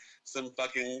do some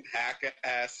fucking hack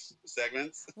ass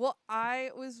segments. Well,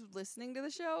 I was listening to the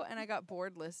show and I got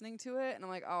bored listening to it, and I'm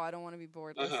like, oh, I don't want to be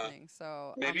bored listening,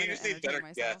 so maybe you just need better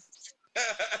guests.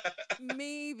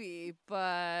 Maybe,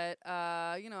 but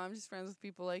I'm just friends with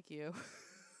people like you.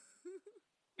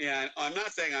 Yeah, I'm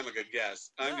not saying I'm a good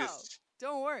guest.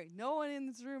 Don't worry, no one in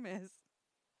this room is.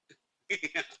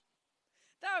 Yeah.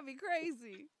 That would be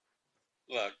crazy.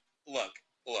 Look.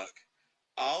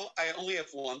 I only have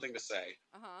one thing to say.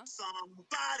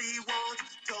 Somebody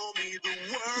once told me the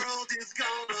world is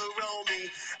gonna roll me.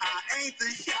 I ain't the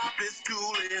sharpest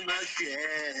tool in the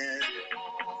shed.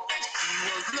 She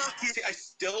was looking. See, I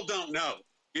still don't know.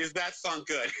 Is that song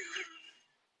good?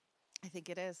 I think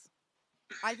it is.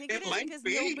 I think it It is might because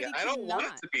be. nobody I don't want it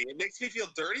cannot. to be. It makes me feel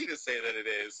dirty to say that it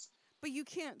is. But you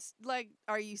can't, like,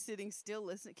 are you sitting still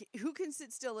listening? Who can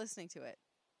sit still listening to it?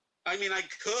 I mean, I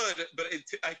could, but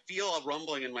I feel a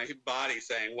rumbling in my body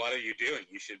saying, "What are you doing?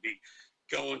 You should be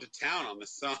going to town on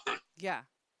this song." Yeah.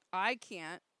 I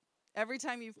can't. Every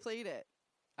time you've played it,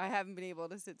 I haven't been able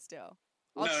to sit still.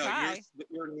 I'll No, try.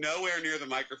 you're nowhere near the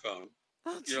microphone.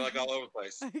 I'll You're like try. all over the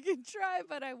place. I can try,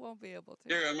 but I won't be able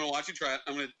to. Here, I'm gonna watch you try it.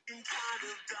 I'm gonna.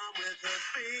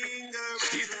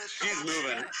 She's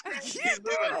moving. I She's can't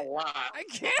do moving a it. lot. I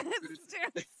can't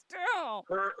stand still.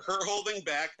 Her holding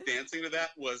back, dancing to that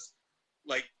was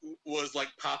like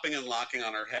popping and locking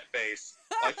on her head face.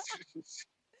 Like,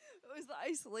 It was the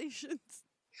isolations.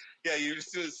 yeah, you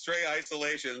just did straight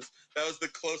isolations. That was the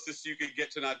closest you could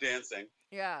get to not dancing.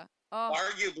 Yeah. Oh,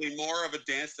 Arguably more of a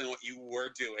dance than what you were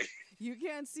doing. you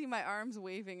can't see my arms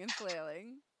waving and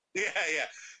flailing. Yeah.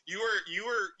 You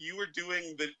were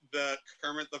doing the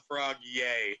Kermit the Frog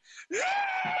yay.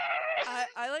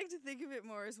 I like to think of it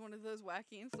more as one of those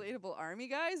wacky inflatable army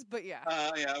guys, but yeah.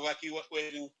 Yeah, wacky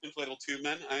waving inflatable tube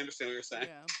men. I understand what you're saying.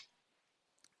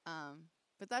 Yeah.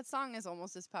 But that song is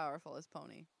almost as powerful as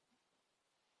Pony.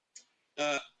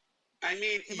 I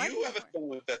mean, It might you be have a more. thing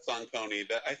with that song, Pony,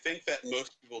 that I think that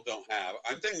most people don't have.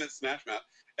 I'm thinking that Smash Mouth,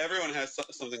 everyone has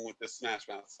something with this Smash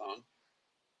Mouth song.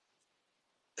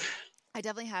 I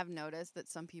definitely have noticed that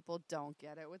some people don't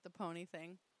get it with the Pony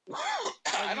thing.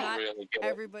 I don't not really get it.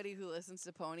 Everybody who listens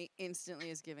to Pony instantly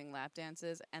is giving lap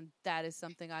dances, and that is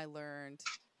something I learned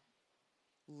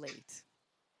late.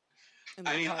 in the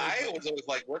I mean, hard I way. was always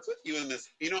like, what's with you in this?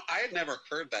 You know, I had never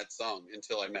heard that song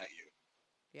until I met you.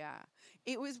 Yeah.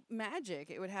 It was magic.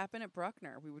 It would happen at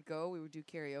Bruckner. We would go, we would do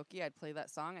karaoke. I'd play that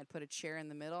song. I'd put a chair in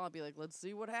the middle. I'd be like, let's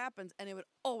see what happens. And it would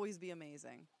always be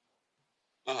amazing.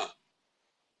 Uh-huh.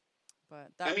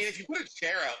 But I mean, if you put a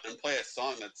chair out and play a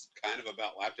song that's kind of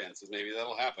about lap dances, maybe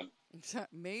that'll happen.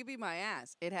 maybe my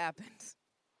ass. It happened.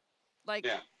 Like,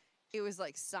 Yeah. It was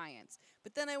like science.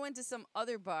 But then I went to some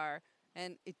other bar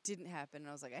and it didn't happen. And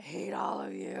I was like, I hate all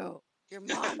of you. You're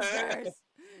monsters.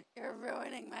 You're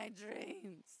ruining my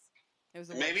dreams. It was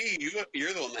the worst. Maybe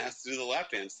you're the one that has to do the lap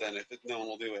dance then, if no one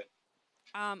will do it.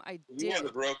 I You are did.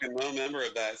 the broken member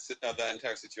of that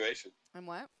entire situation. And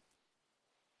what?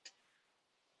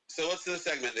 So what's the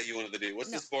segment that you wanted to do? What's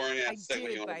No, this boring I ass segment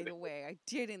did, you wanted by to the do? way. I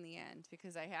did in the end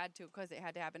because I had to, because it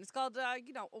had to happen. It's called,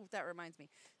 oh, that reminds me.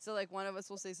 So, like, one of us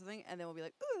will say something, and then we'll be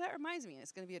like, ooh, that reminds me. And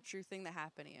it's going to be a true thing that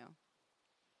happened to you.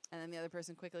 And then the other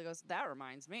person quickly goes, that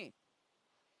reminds me.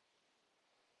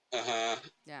 Uh-huh.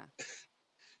 Yeah.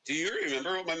 Do you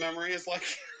remember what my memory is like?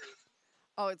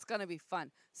 Oh, it's going to be fun.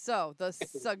 So, the I'm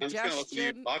just going to listen to you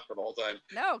suggestion. talk for the whole time.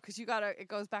 No, because it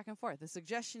goes back and forth. The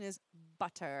suggestion is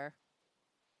butter.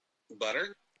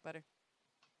 Butter? Butter.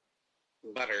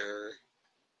 Butter.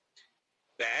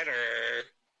 Better.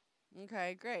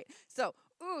 Okay, great. So,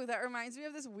 ooh, that reminds me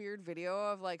of this weird video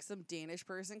of like some Danish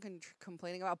person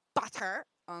complaining about butter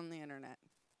on the internet.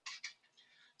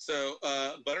 So,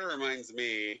 butter reminds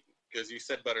me, because you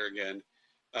said butter again,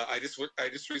 I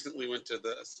just recently went to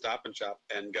the Stop and Shop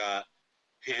and got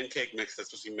pancake mix that's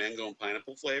supposed to be mango and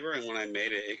pineapple flavor, and when I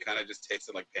made it, it kind of just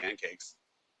tasted like pancakes.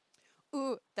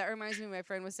 Ooh, that reminds me. My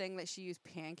friend was saying that she used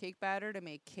pancake batter to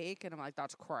make cake, and I'm like,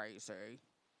 that's crazy.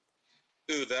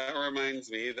 Ooh, that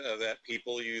reminds me that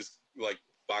people use like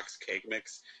box cake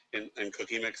mix and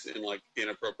cookie mix in like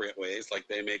inappropriate ways. Like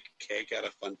they make cake out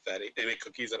of funfetti. They make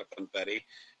cookies out of funfetti,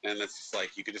 and it's just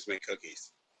like you could just make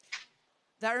cookies.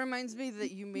 That reminds me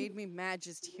that you made me mad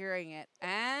just hearing it,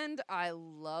 and I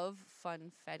love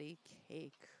funfetti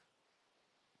cake.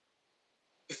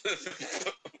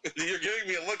 You're giving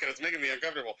me a look, and it's making me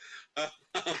uncomfortable.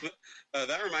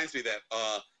 That reminds me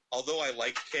that although I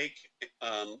like cake,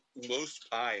 most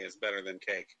pie is better than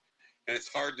cake, and it's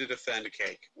hard to defend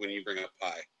cake when you bring up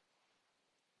pie.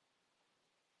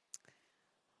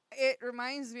 It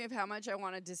reminds me of how much I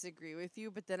want to disagree with you,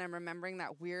 but then I'm remembering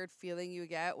that weird feeling you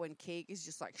get when cake is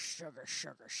just like sugar,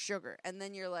 sugar, sugar. And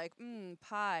then you're like,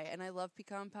 pie. And I love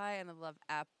pecan pie, and I love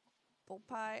apple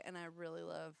pie, and I really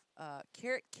love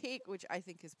carrot cake, which I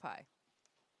think is pie.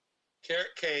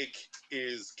 Carrot cake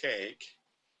is cake.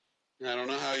 I don't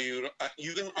know how you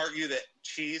can argue that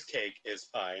cheesecake is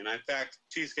pie, and in fact,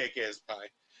 cheesecake is pie.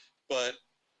 But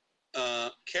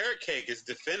carrot cake is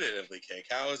definitively cake.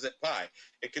 How is it pie?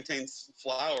 It contains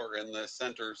flour in the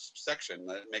center section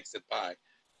that makes it pie.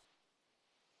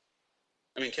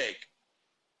 I mean, cake.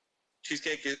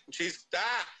 Cheesecake is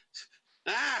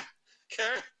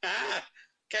carrot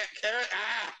carrot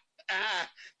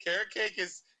carrot cake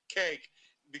is cake.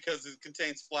 because it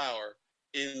contains flour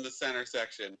in the center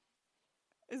section.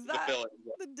 Is The that filling.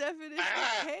 the definition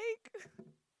Ah! of cake?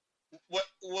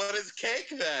 What is cake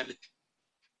then?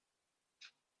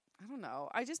 I don't know.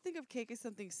 I just think of cake as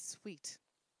something sweet.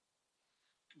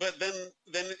 But then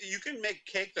you can make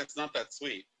cake that's not that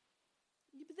sweet.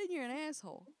 Yeah, but then you're an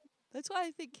asshole. That's why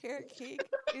I think carrot cake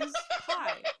is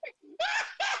pie.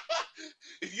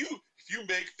 if you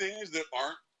make things that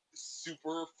aren't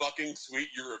super fucking sweet,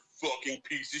 you're a fucking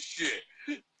piece of shit.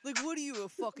 Like, what are you, a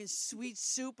fucking sweet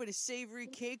soup and a savory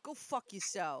cake? Go fuck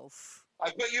yourself.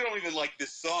 I bet you don't even like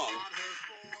this song. On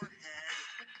her forehead.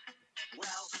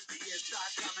 Well, the years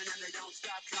start coming and they don't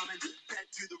stop coming. Fed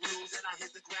to the rules and I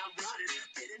hit the ground running.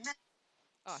 Didn't it?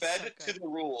 Oh, Fed so to good. the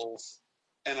rules,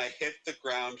 and I hit the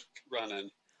ground running.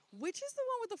 Which is the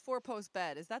one with the 4-post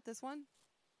bed? Is that this one?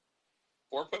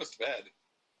 4-post bed.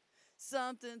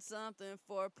 Something,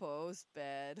 4-post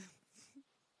bed.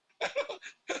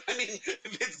 I mean,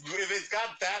 if it's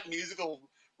got that musical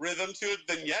rhythm to it,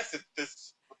 then yes, it's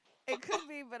this. It could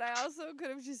be, but I also could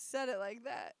have just said it like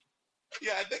that.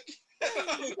 Yeah, I think I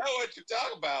don't know what you're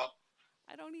talking about.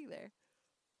 I don't either.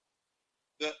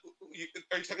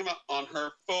 Are you talking about on her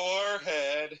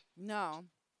forehead? No.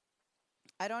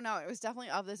 I don't know. It was definitely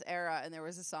of this era, and there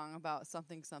was a song about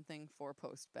something,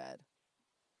 4-post bed.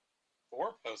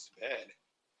 4-post bed.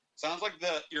 Sounds like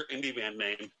your indie band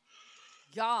name.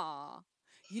 Yeah.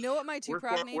 You know what my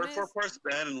two-prog name we're is? 4-post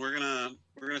bed, and we're gonna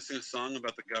sing a song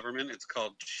about the government. It's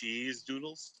called Cheese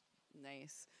Doodles.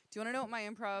 Nice. Do you want to know what my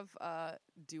improv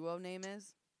duo name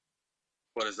is?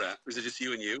 What is that? Is it just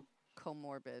you and you?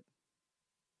 Comorbid.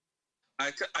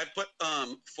 I put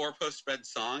 4-post bed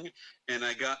song, and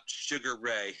I got Sugar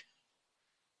Ray,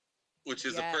 which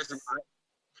is a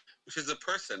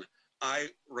person. I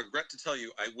regret to tell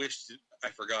you I wished I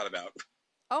forgot about.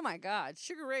 Oh my God,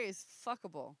 Sugar Ray is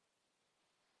fuckable.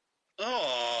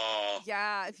 Oh.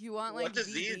 Yeah, if you want like what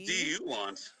disease VD. do you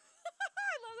want?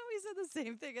 I love that we said the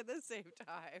same thing at the same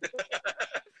time.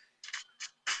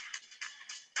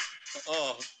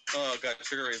 oh God,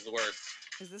 Sugar Ray is the worst.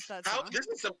 Is this that song? This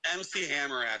is some MC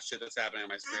Hammer ass shit that's happening on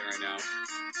my screen right now.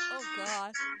 Oh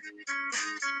God.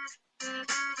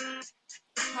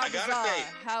 How I gotta bizarre. say-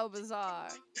 How bizarre.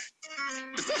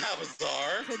 Is that how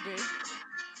bizarre? Could be.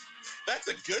 That's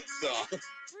a good song.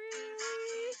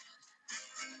 Really?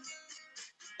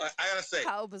 I gotta say,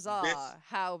 How bizarre.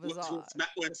 How bizarre.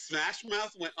 when Smash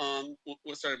Mouth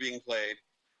started being played,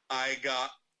 I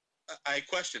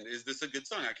questioned, is this a good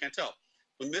song? I can't tell.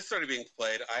 When this started being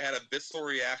played, I had a visceral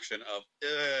reaction of,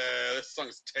 this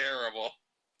song's terrible.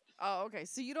 Oh, okay.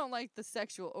 So you don't like the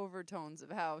sexual overtones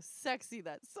of how sexy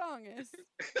that song is.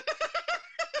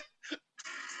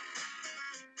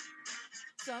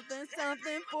 Something,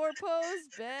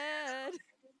 4-post bed.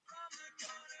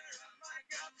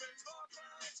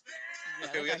 Yeah,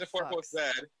 Okay, we that got the guy 4-post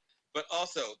fucks. bed, but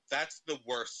also, that's the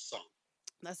worst song.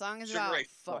 That song is Sugar about Ray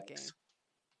fucking. fucks.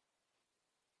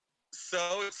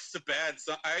 So it's a bad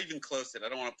song. I even closed it. I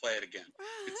don't want to play it again.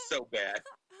 It's so bad.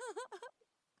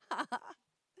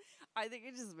 I think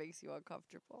it just makes you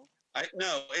uncomfortable. I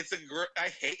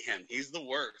hate him. He's the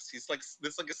worst. He's like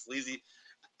this, like a sleazy.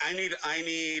 I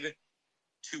need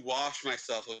to wash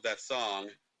myself with that song.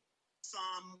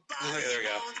 Somebody there we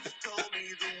go. once told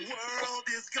me the world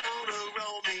is gonna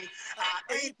roll me. I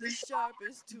ain't The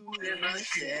sharpest tool in the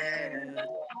shed.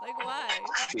 Like, why?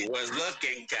 She was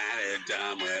looking kind of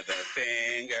dumb with her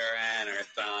finger and her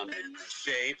thumb in the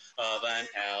shape of an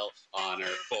L on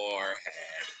her forehead.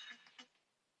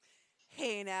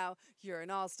 Hey now, you're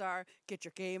an all-star. Get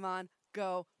your game on.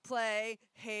 Go play.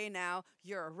 Hey now,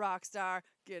 you're a rock star.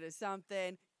 Get us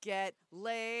something. Get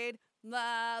laid.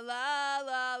 La la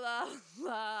la la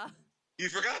la. You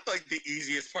forgot like the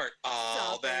easiest part.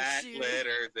 All Something that shooting.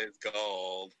 glitters is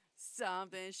gold.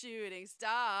 Something shooting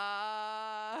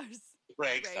stars.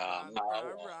 Breaks Break on on my my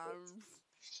walls.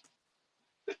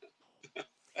 rums.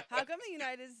 How come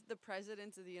the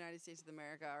presidents of the United States of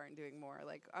America aren't doing more?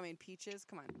 Like, I mean, Peaches,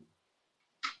 come on.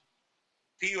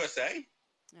 PUSA?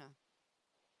 Yeah.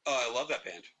 Oh, I love that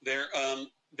band. They're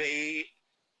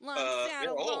Long they're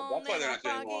saddle old. long, That's why they're little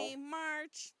not doing foggy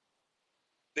march.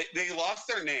 they lost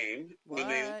their name when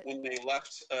they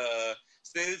left. So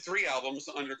they did 3 albums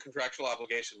under contractual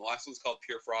obligation. The last one's called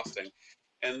Pure Frosting,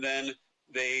 and then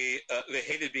they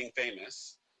hated being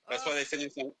famous. That's why they sing the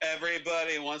song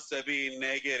 "Everybody Wants to Be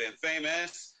Naked and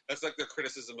Famous." That's like their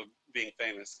criticism of being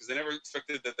famous because they never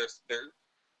expected that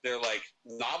they're like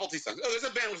novelty songs. Oh, there's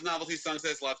a band with novelty songs that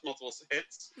has lots of multiple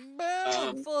hits.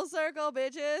 Boom! Full circle,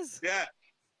 bitches. Yeah.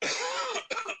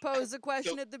 Pose a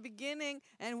question at the beginning,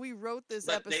 and we wrote this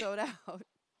But episode out.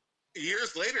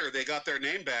 years later, they got their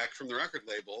name back from the record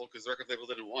label because the record label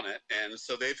didn't want it, and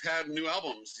so they've had new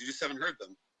albums. You just haven't heard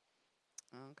them.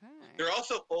 Okay. They're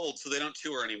also old, so they don't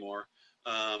tour anymore.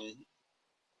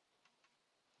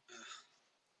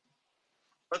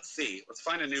 Let's see. Let's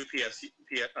find a new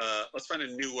let's find a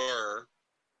newer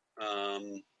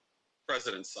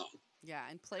President's song. Yeah,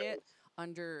 and play it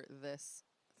under this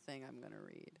thing I'm gonna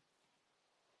read.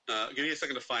 Give me a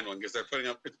second to find one because it's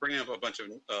bringing up a bunch of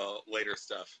later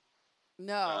stuff.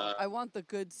 No, I want the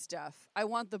good stuff. I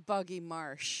want the Buggy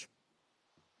Marsh.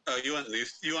 Oh, you want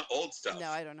old stuff? No,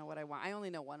 I don't know what I want. I only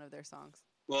know one of their songs.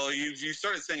 Well, you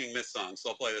started singing this song,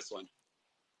 so I'll play this one.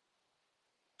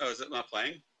 Oh, is it not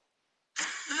playing?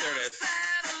 There it is.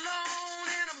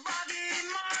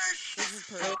 This is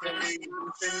perfect.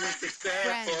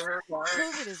 Friends,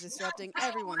 COVID is disrupting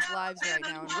everyone's lives right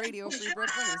now, and Radio Free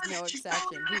Brooklyn is no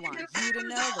exception. We want you to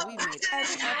know that we've made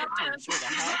every effort to ensure the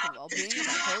health and well-being of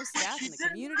our host, staff, and the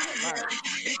community at large.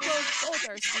 We closed both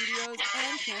our studios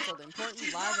and canceled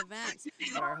important live events,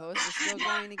 but our hosts are still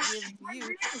going to give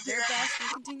you their best and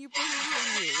continue bringing you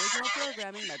new original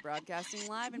programming by broadcasting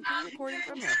live and pre-recording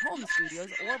from their home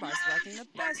studios or by selecting the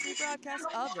best rebroadcasts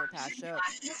of their past shows.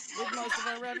 With most of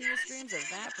our revenue streams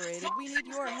evaporated, we need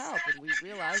your help, and we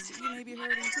realize that you may be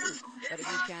hurting too. But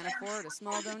if you can't afford a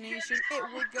small donation, it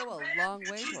would go a long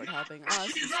way toward helping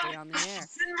us to stay on the air.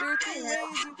 There are 3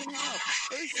 ways you can help.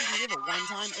 First, you can give a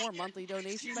one-time or monthly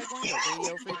donation by going to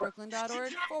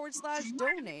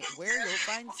radiofreebrooklyn.org/donate, where you'll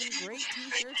find some great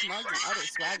t-shirts, mugs, and other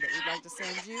swag that we'd like to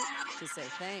send you to say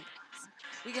thanks.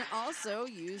 We can also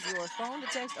use your phone to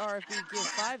text RFB Give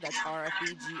 5, that's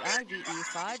RFBGIVE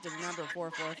 5 to the number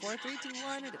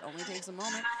 444321. It only takes a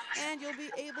moment, and you'll be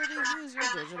able to use your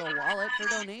digital wallet for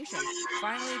donation.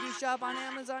 Finally, if you shop on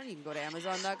Amazon, you can go to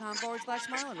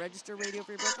amazon.com/smile and register Radio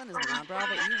Free Brooklyn as the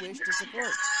nonprofit you wish to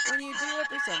support. When you do, a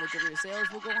percentage of your sales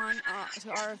will go on to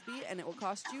RFB, and it will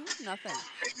cost you nothing.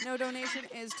 No donation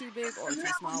is too big or too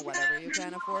small. Whatever you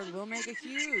can afford will make a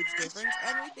huge difference,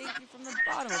 and we thank you from the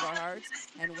bottom of our hearts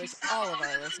and wish all of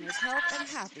our listeners health and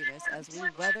happiness as we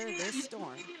weather this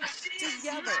storm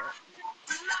together.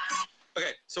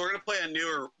 Okay, so we're gonna play a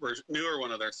newer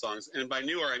one of their songs, and by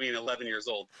newer I mean 11 years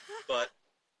old. But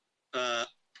I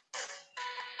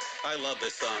love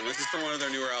this song. This is from one of their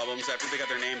newer albums after they got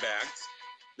their name back.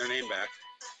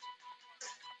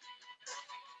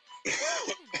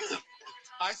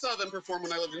 I saw them perform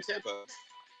when I lived in Tampa.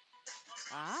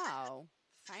 Wow,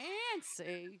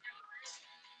 fancy.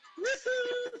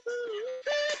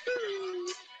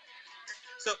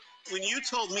 So when you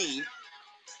told me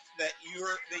that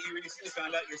you recently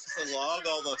found out you're supposed to log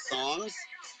all the songs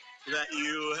that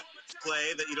you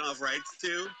play that you don't have rights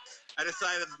to, I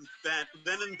decided that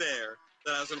then and there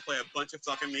that I was going to play a bunch of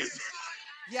fucking music.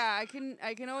 Yeah, I can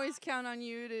always count on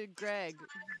you to Greg.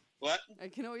 What? I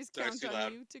can always count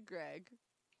on you to Greg.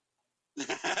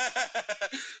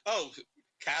 Oh,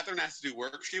 Catherine has to do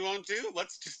work she won't do?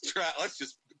 Let's just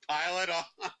pile it on.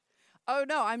 Oh,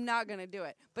 no, I'm not going to do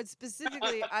it. But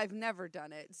specifically, I've never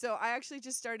done it. So I actually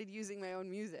just started using my own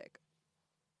music.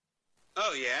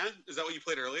 Oh, yeah? Is that what you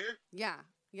played earlier? Yeah.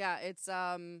 Yeah, it's,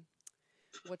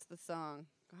 what's the song?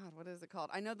 God, what is it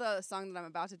called? I know the song that I'm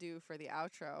about to do for the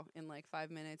outro in like 5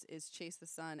 minutes is Chase the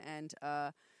Sun, and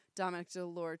Dominic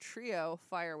DeLore Trio,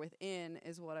 Fire Within,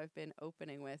 is what I've been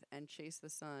opening with, and Chase the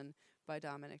Sun by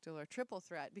Dominic DeLore Triple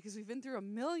Threat, because we've been through a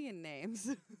million names,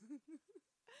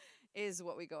 is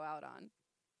what we go out on.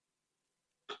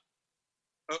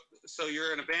 Oh, so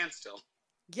you're in a band still?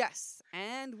 Yes,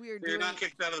 and we're doing... You're not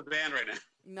kicked out of the band right now?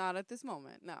 Not at this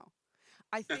moment, no.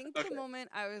 I think Okay. the moment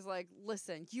I was like,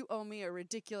 listen, you owe me a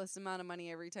ridiculous amount of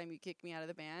money every time you kick me out of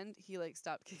the band, he like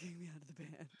stopped kicking me out of the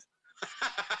band.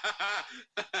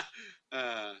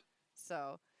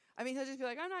 So, I mean, he'll just be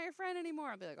like, I'm not your friend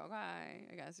anymore. I'll be like, okay,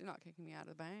 I guess you're not kicking me out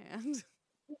of the band.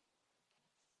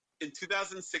 In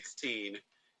 2016,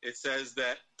 it says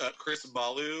that Chris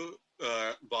Ballew,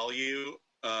 the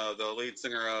lead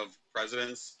singer of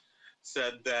Presidents,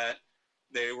 said that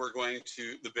they were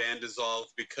the band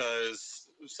dissolved because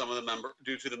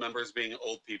due to the members being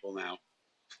old people now.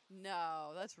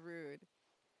 No, that's rude.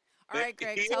 All right,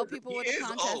 Greg, tell people what the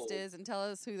contest is and tell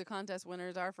us who the contest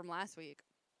winners are from last week.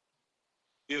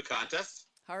 You have a contest?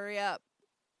 Hurry up.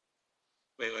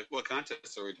 Wait, what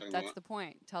contest are we talking That's about? the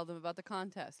point. Tell them about the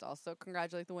contest. Also,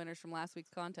 congratulate the winners from last week's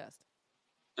contest.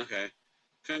 Okay.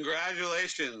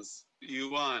 Congratulations.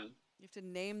 You won. You have to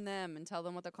name them and tell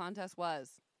them what the contest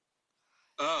was.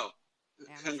 Oh.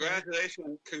 Amateur.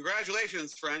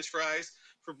 Congratulations, French fries,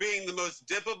 for being the most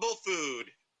dippable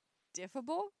food.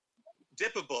 Dippable?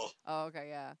 Dippable. Oh, okay,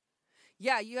 yeah.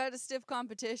 Yeah, you had a stiff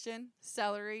competition.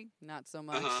 Celery, not so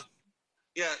much.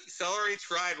 Yeah, celery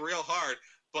tried real hard,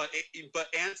 but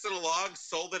Ants in a Log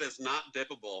sold it as not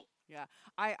dippable. Yeah,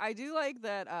 I do like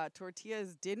that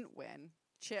tortillas didn't win.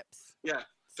 Chips. Yeah,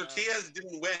 So, tortillas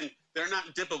didn't win. They're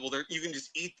not dippable. You can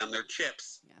just eat them. They're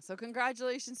chips. yeah, so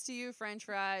congratulations to you, French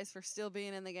fries, for still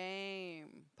being in the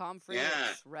game. Pommes frites,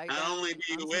 Yeah, right? not down only the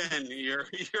do you console. win,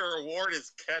 your award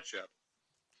is ketchup.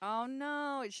 Oh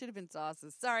no, it should have been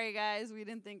sauces. Sorry guys, we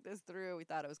didn't think this through. We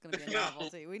thought it was going to be a No.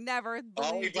 novelty. We never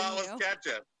All we believed in bought was you.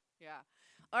 ketchup. Yeah.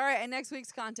 All right, and next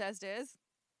week's contest is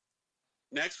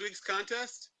Next week's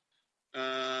contest,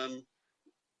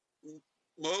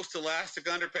 most elastic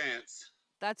underpants.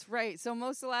 That's right. So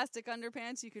most elastic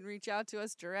underpants, you can reach out to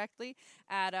us directly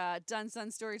at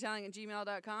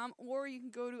donesunstorytelling@gmail.com, or you can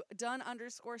go to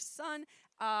done_sun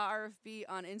RFB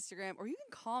on Instagram, or you can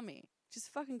call me. Just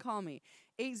fucking call me.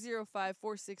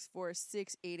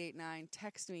 805-464-6889.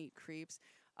 Text me, creeps.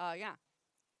 Yeah,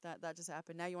 that just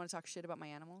happened. Now you want to talk shit about my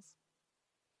animals?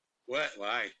 What?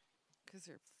 Why? Because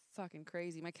they're fucking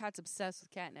crazy. My cat's obsessed with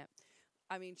catnip.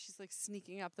 I mean, she's like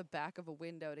sneaking up the back of a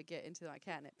window to get into my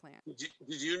catnip plant.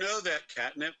 Did you know that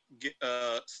catnip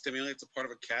stimulates a part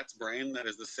of a cat's brain that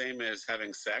is the same as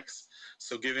having sex?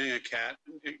 So giving a cat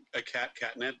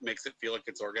catnip makes it feel like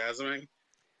it's orgasming.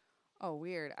 Oh,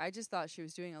 weird. I just thought she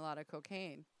was doing a lot of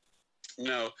cocaine.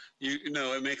 No,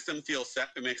 it makes them feel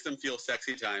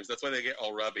sexy times. That's why they get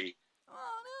all rubby.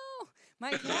 Oh no,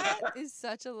 my cat is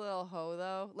such a little hoe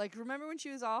though. Like, remember when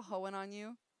she was all hoeing on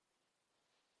you?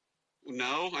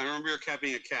 No, I remember your cat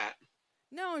being a cat.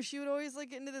 No, she would always like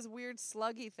get into this weird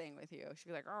sluggy thing with you. She'd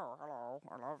be like, "Oh, hello,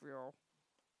 I love you."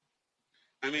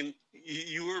 I mean,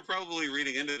 you were probably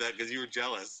reading into that because you were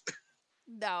jealous.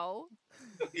 No.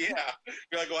 Yeah,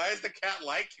 you're like, why is the cat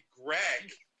like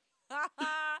Greg?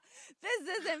 This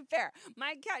isn't fair.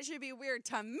 My cat should be weird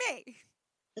to me.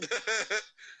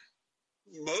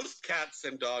 Most cats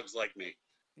and dogs like me.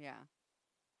 Yeah.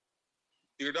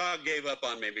 Your dog gave up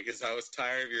on me because I was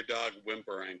tired of your dog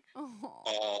whimpering Oh.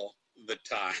 all the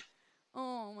time.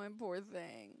 Oh, my poor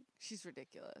thing. She's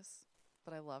ridiculous,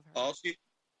 but I love her.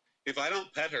 If I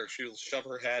don't pet her, she'll shove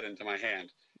her head into my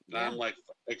hand. And Yeah. I'm like,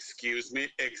 excuse me?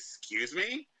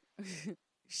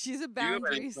 She's a You have an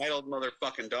boundaries. entitled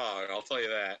motherfucking dog, I'll tell you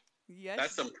that. Yes.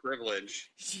 That's some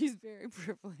privilege. She's very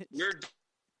privileged. Your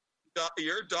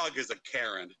dog is a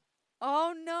Karen.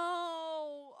 Oh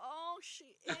no! Oh,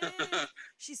 she is.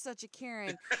 She's such a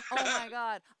Karen. Oh my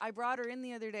god! I brought her in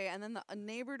the other day, and then the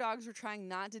neighbor dogs were trying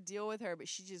not to deal with her, but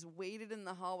she just waited in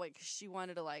the hallway because she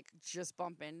wanted to like just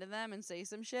bump into them and say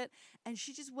some shit, and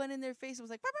she just went in their face and was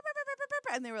like, "Burp, burp, burp, burp, burp, burp,"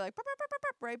 and they were like, "Burp, burp, burp, burp,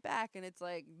 burp," right back, and it's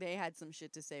like they had some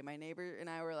shit to say. My neighbor and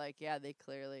I were like, "Yeah, they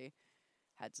clearly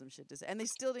had some shit to say," and they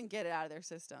still didn't get it out of their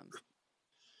systems.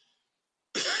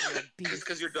 It's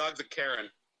because your dog's a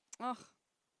Karen. Ugh.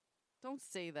 Don't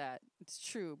say that. It's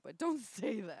true, but don't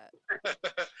say that.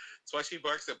 That's why she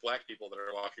barks at black people that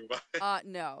are walking by.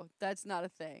 No, that's not a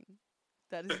thing.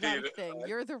 That is not a thing.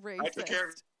 You're the I took care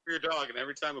racist. of your dog, and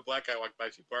every time a black guy walked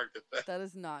by, she barked at that. That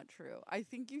is not true. I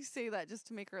think you say that just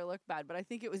to make her look bad, but I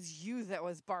think it was you that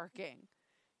was barking,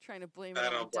 trying to blame it I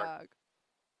on the don't bark. dog.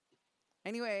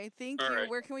 Anyway, thank All you. right.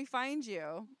 Where can we find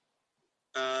you?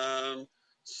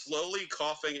 Slowly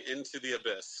coughing into the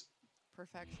abyss.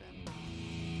 Perfection.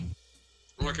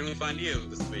 Where can we find you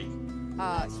this week?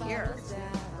 Here.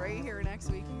 Right here next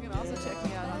week. You can also check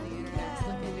me out on the internet. Just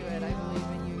look into it. I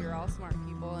believe in you. You're all smart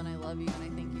people, and I love you, and I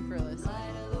thank you for listening.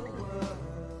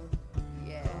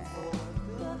 Yeah.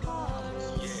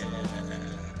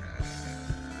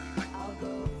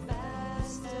 Yeah.